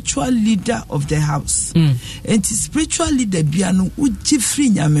spiritual leader of the house and spiritual leader bia no uji free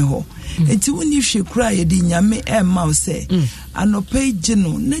nyame ho enti woni hwe kura ye di nyame e ma wo se anopai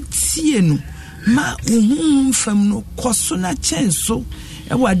gino na tie no ma uhum fam no koso na chenso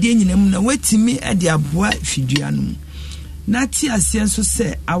ewo ade nyinam na watimi ade aboa fidua no na ti ase nso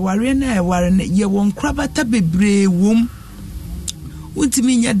se aware na eware na ye won krabata bebre wom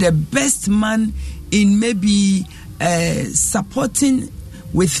utimi nya the best man in maybe supporting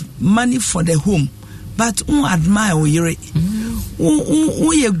with money for the home but admire yere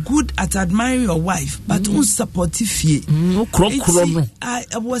you good at admiring your wife but support fie I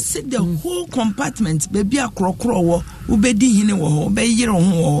was said the whole compartment baby akrokro wo ubedi hine wo be yere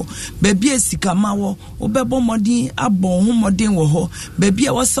ho baby esikama wo obebo modin abon ho modin wo ho baby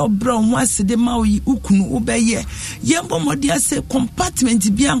a was bra ho asede ma ukunu ubeye yembo modin ase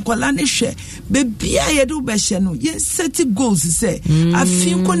compartment bi ankola ne hwe baby a ye do be hye no ye set goals say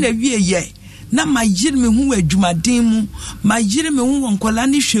afin ko na wie ye na mayire me hu adwumaden mu mayire me hu wonkola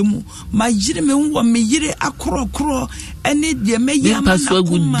ne hwemu mayire me hu wo meyire akorokoro ene de meyama na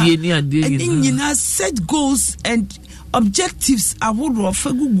kuma ene nyina set goals and objectives aworo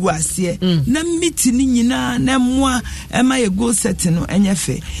fagugu ase na meeting nyina na moa ema ye goal setting no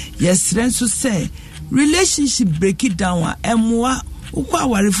enyefe yesren so say relationship break it down emoa ukwa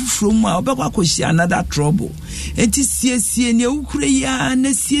ware fufuro mu a obekwa koshi another trouble enti siesie ne ukure ya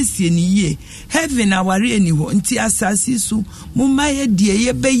na siesie ni ye heaven aware ani ho enti asasi so mu maye die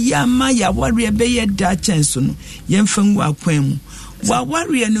ye be ya ma ya ware be ye da chance no ye mfangu akwan mu wa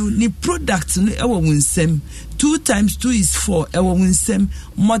ware no ni product no ewo wunsem 2 times 2 is 4 ewo wunsem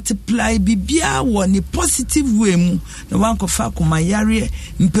multiply bibia wo ni positive way mu na wankofa kuma yare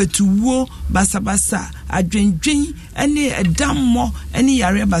mpetuwo basabasa adwendwen ene edammo ene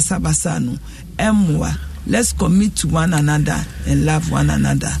yare basabasa no emwa. Let's commit to one another and love one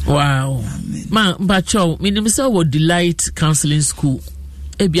another. Wow. Amen. Ma bacho minimisa wo Delight Counseling School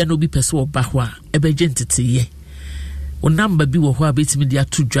ebia no bi pese wo ba ho a ebe gentete ye o number bi wo ho a betimi dia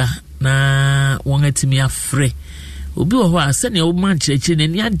tudwa na won atimi afre obi wo ho a se ne wo man chirechire ne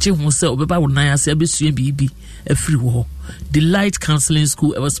ni agye ho se obeba wo nan ase abesua bibi afri wo Delight Counseling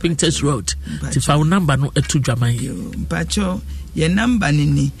School ever Spintex Road ti fa wo number no atudwa man bacho ye number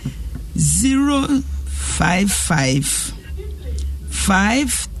ni 055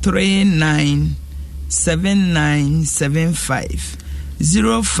 539 7975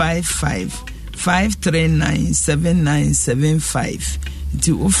 055 539 7975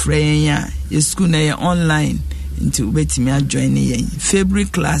 nti ofre ya school na ya online nti ubetimi a join yen February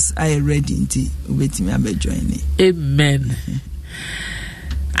class I ready nti ubetimi a be join. Amen.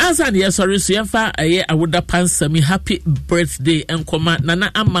 Asa ne sorry so yefa aye awoda pansami happy birthday enkoma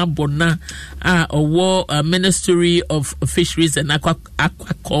nana ama bona a owo Ministry of Fisheries and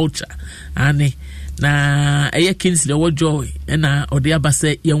Aquaculture ani na aye Kingsley owo joy na ode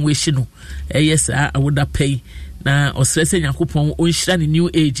abase yenweshi no aye sa awoda pay na osrese yakopon onhira ne new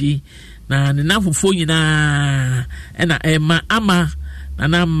age na ne nafofo nyina na ema ama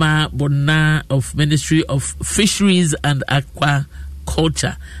nana ama bona of Ministry of Fisheries and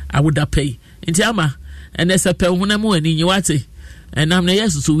Aquaculture I would pay inti ama ene se pe huna mu ani nyiwate enam na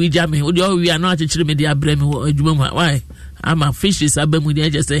yesu so wija me wo de o wi ano akekire me de abrɛ me adwuma mu why ama fishes abamu de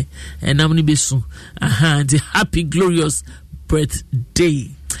je say enam ni besu aha the happy glorious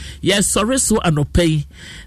birthday. Yes, sorry so anopay